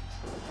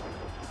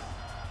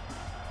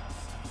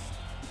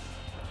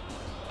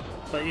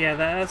 But yeah,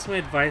 that's my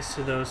advice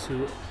to those who,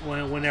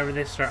 whenever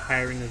they start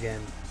hiring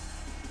again.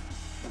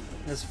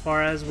 As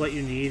far as what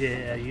you need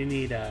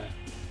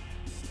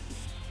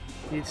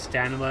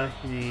stamina.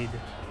 You need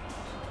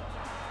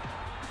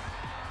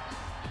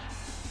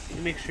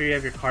to make sure you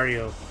have your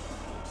cardio.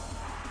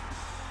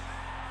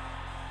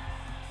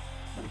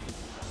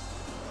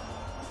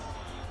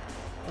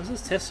 What's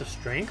this test of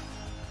strength?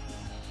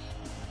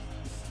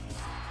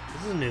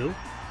 This is new.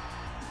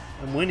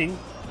 I'm winning.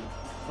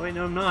 Oh wait,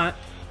 no I'm not.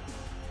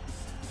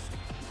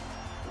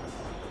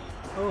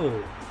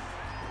 Oh.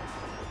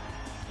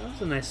 That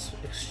was a nice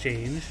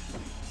exchange.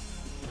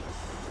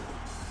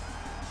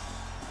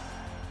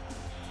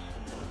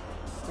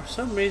 For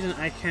some reason,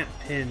 I can't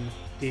pin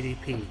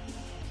DDP.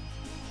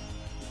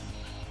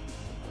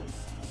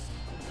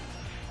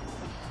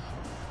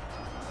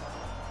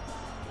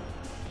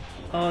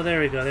 Oh, there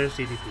we go. There's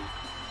DDP.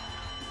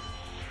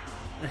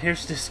 And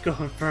here's Disco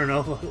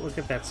Inferno. Look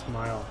at that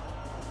smile.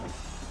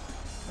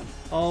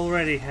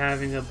 Already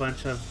having a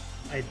bunch of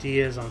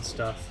ideas on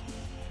stuff.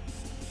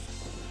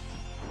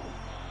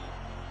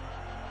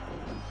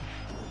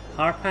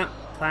 Power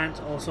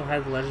Plant also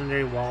had the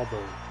legendary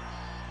Waldo.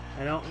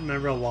 I don't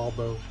remember a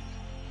Waldo.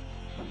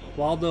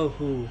 Waldo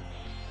who?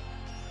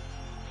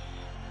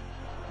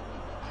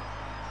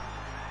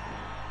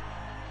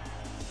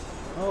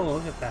 Oh,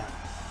 look at that.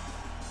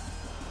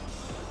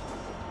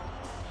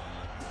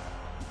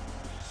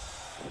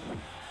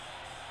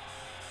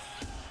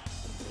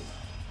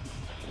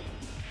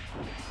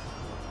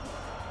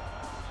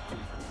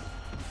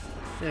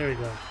 There we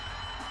go.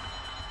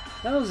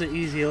 That was an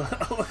easy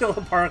look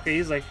at Parker.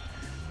 He's like,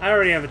 I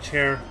already have a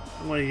chair.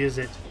 I want to use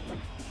it.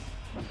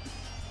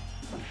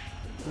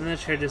 And then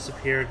the chair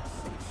disappeared.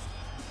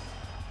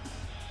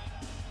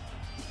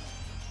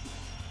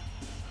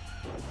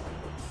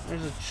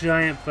 There's a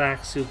giant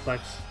back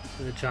suplex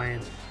to the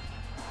Giant.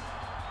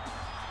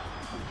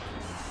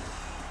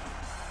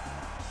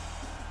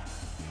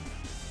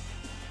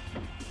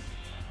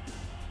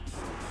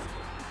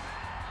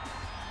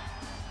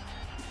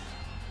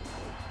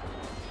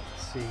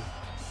 Let's see.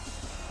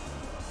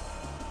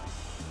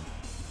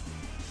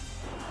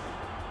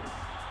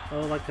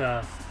 Oh, like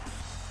a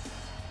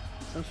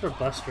some sort of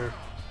buster.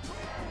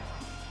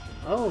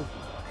 Oh,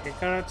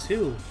 kick out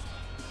too.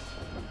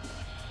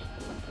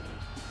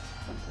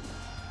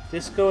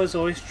 Disco is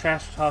always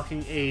trash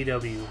talking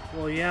AEW.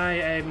 Well, yeah,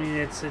 I mean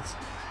it's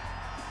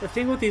the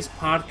thing with these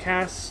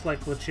podcasts,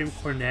 like with Jim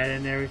Cornette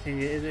and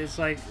everything. It's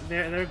like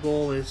their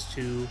goal is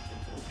to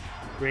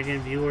bring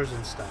in viewers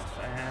and stuff,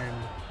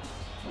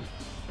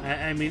 and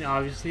I mean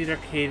obviously they're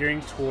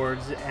catering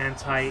towards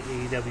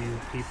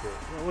anti-AEW people,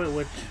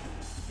 which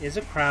is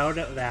a crowd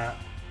that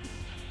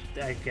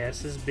I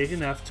guess is big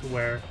enough to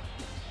where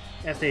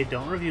if they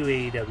don't review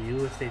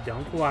AEW, if they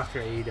don't go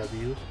after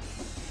AEW,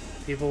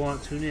 people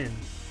won't tune in.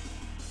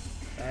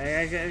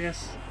 I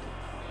guess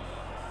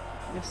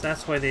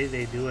that's why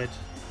they do it.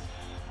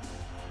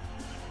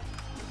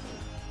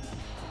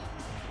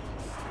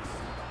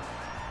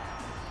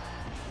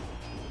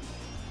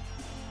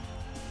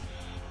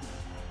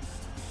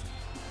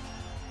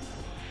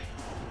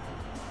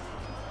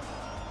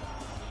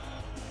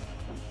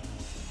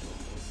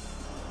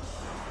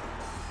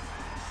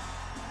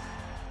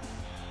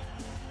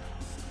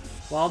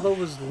 Waldo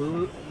was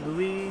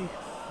Louis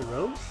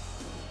Theroux?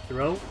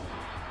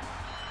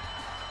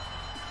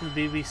 From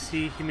the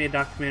BBC, he made a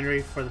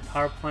documentary for the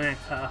Power Plant,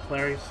 a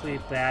hilariously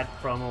bad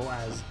promo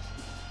as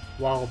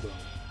Waldo.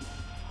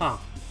 Huh.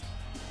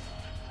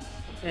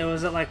 And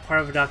was it like part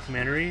of a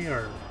documentary,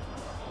 or?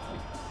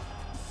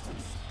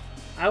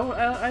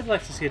 I'd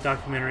like to see a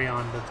documentary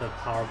on the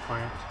Power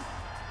Plant.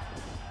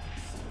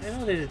 I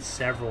know they did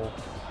several.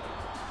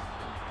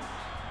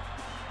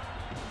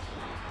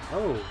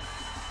 Oh.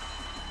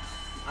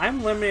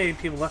 I'm eliminating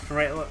people left and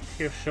right. Look,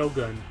 here's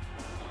Shogun.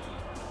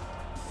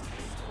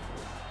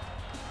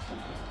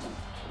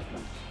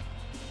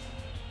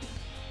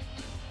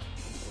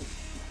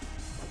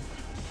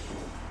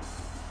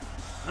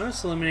 I'm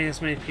just eliminating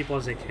as many people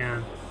as I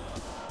can.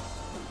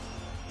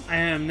 I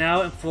am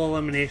now in full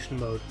elimination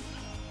mode.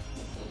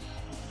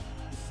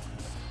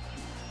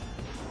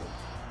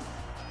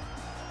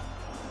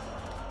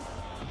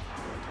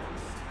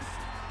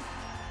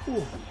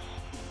 Ooh.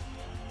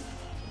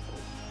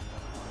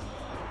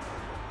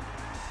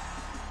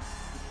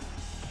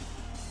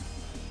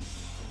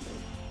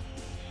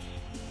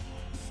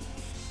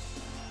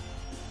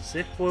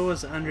 Sick Boy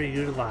was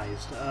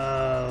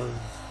underutilized.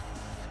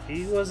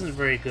 He wasn't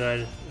very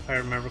good, if I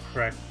remember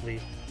correctly.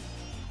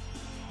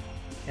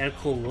 He had a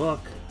cool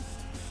look.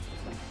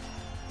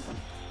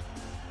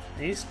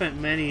 And he spent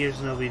many years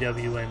in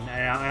OVW, and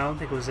I don't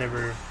think it was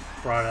ever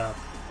brought up.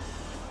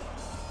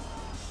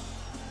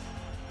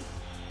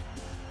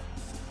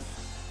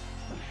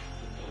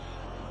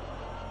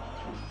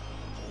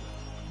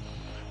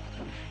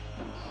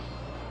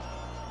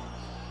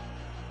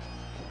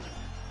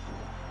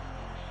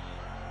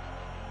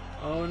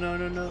 Oh, no,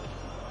 no, no.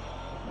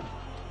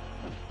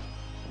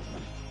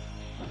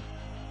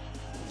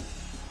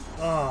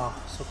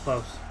 Oh, so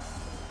close.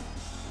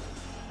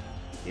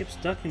 Keeps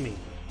ducking me.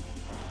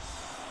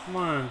 Come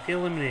on, get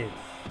eliminated.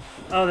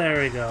 Oh,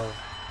 there we go.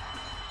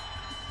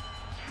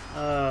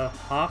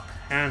 Hawk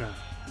Hannah.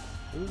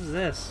 Who's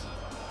this?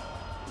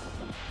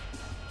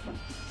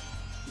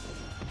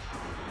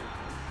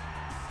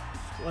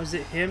 Was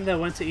it him that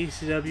went to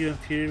ECW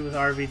and feuded with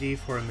RVD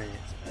for a minute?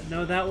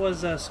 No, that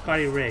was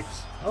Scotty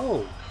Riggs.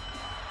 Oh.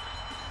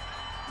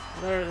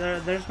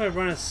 There's my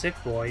run as Sick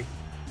Boy.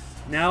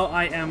 Now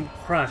I am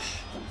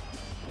Crush.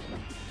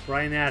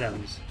 Bryan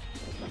Adams.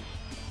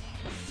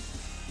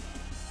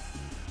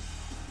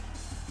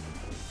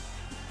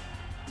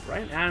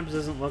 Bryan Adams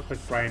doesn't look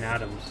like Bryan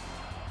Adams.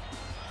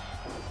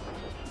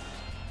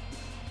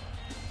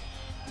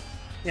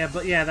 Yeah,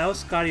 but yeah, that was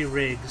Scotty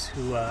Riggs,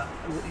 who,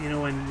 you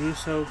know, when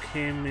Russo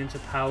came into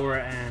power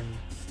and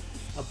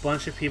a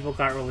bunch of people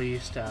got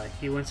released,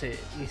 he went to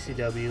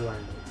ECW,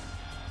 and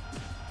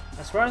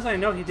as far as I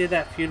know, he did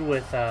that feud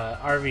with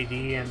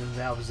RVD, and then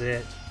that was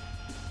it.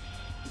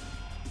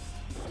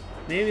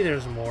 Maybe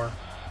there's more.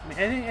 I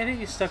think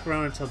he stuck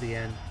around until the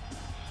end.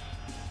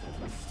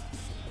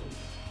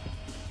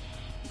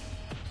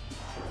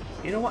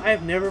 You know what?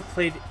 I've never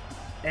played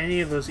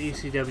any of those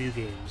ECW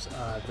games.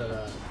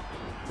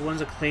 The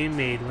ones Acclaim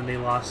made when they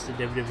lost the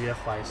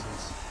WWF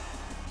license.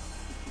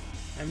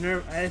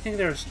 I think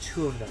there's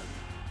 2 of them.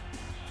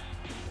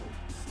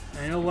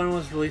 I know one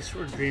was released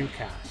for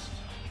Dreamcast.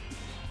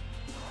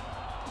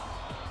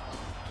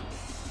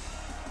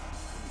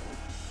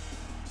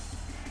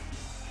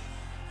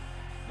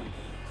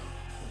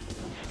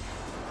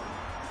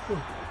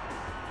 Whew.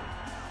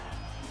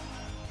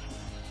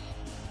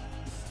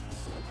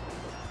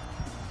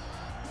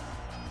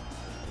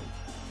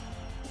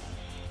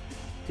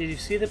 Did you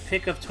see the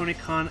pic of Tony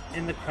Khan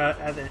in the crowd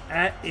at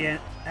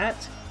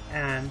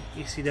an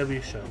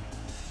ECW show?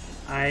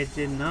 I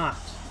did not.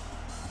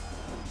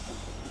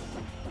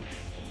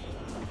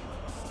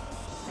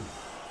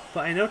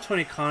 But I know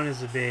Tony Khan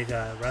is a big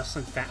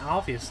wrestling fan,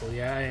 obviously.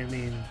 Yeah, I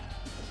mean,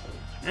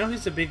 I know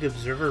he's a big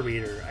Observer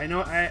reader. I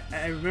know.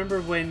 I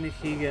remember when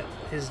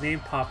his name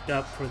popped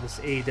up for this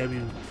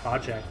AEW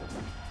project.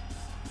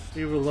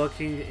 We were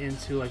looking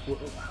into like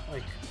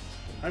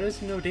how does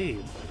he know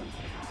Dave?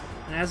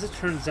 And as it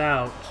turns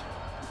out,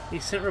 he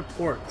sent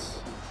reports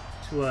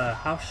to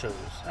house shows.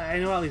 I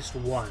know at least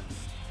one.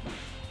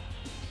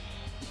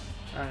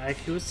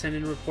 He would send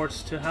in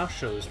reports to house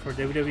shows for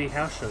WWE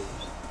house shows.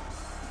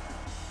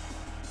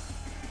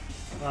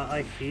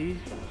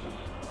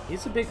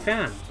 He's a big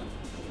fan.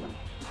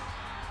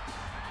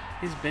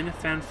 He's been a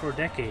fan for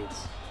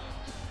decades.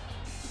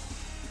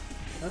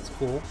 That's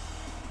cool.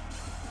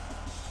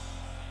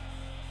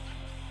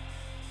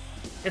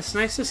 It's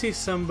nice to see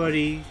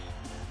somebody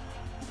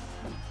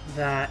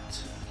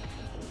that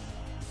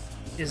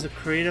is a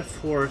creative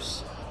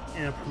force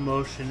in a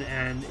promotion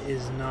and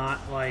is not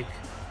like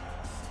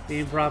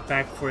being brought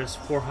back for his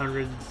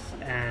 400th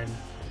and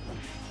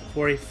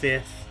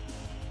 45th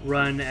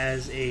run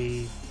as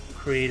a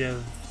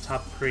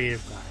top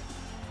creative guy.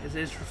 It's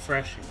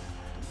refreshing.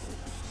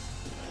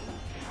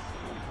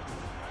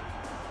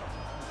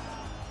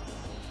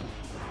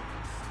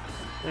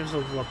 There's a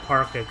La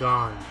Parka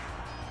gone.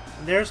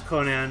 And there's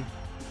Conan.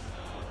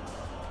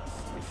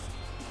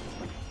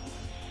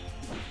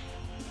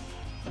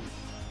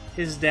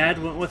 His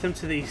dad went with him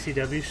to the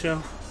ECW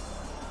show.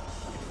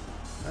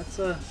 That's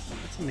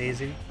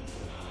amazing.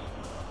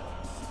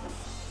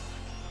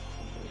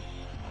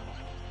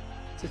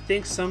 To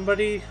think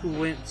somebody who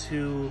went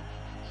to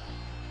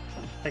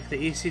like the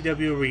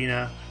ECW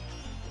arena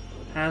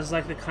has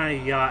like the kind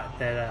of yacht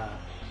that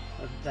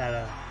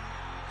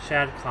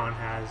Shad Khan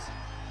has.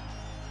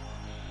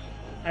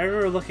 I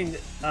remember looking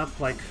up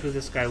like who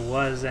this guy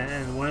was,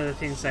 and one of the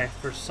things I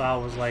first saw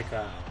was like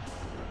a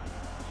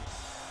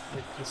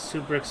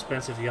super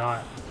expensive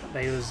yacht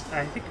that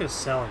I think he was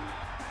selling.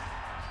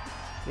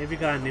 Maybe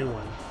got a new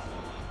one.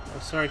 Oh,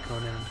 sorry,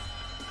 Conan.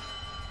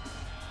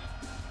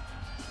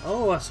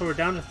 Oh, so we're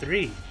down to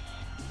 3.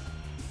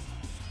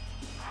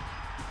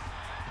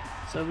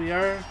 So we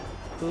are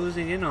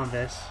closing in on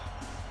this.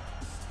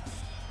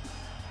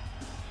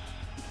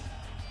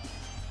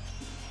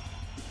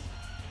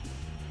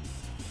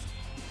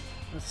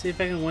 Let's see if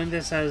I can win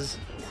this as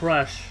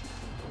Crush.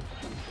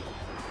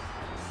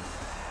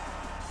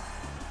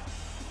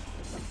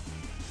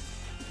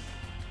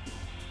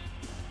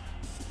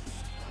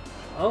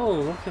 Oh,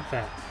 look at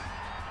that.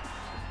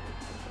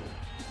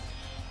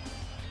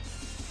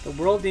 The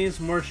world needs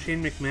more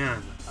Shane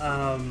McMahon.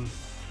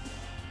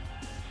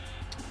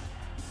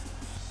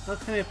 How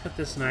can I put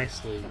this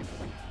nicely?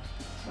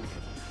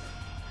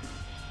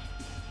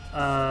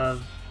 I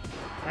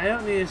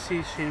don't need to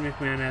see Shane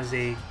McMahon as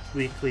a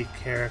weekly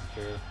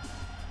character.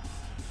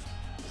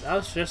 I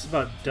was just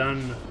about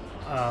done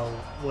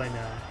when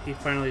he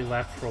finally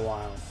left for a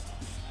while.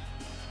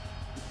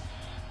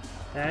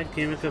 That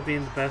gimmick of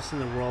being the best in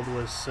the world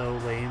was so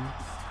lame.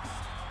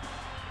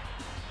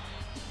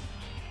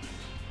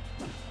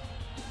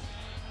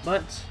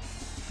 But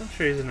I'm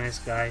sure he's a nice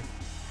guy.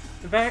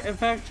 In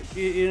fact,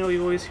 you know,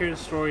 you always hear the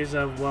stories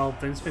of, well,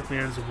 Vince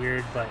McMahon's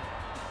weird, but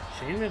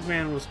Shane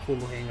McMahon was cool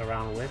to hang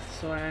around with,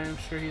 so I'm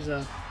sure he's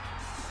a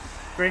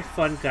very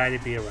fun guy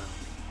to be around.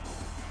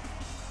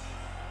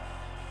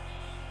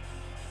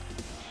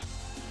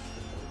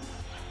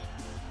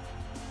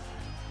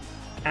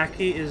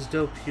 Aki is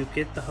dope, you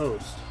get the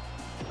host.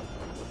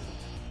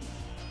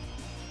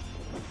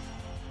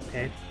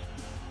 Okay.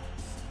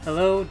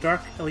 Hello,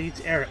 Dark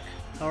Elite Eric.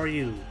 How are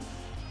you?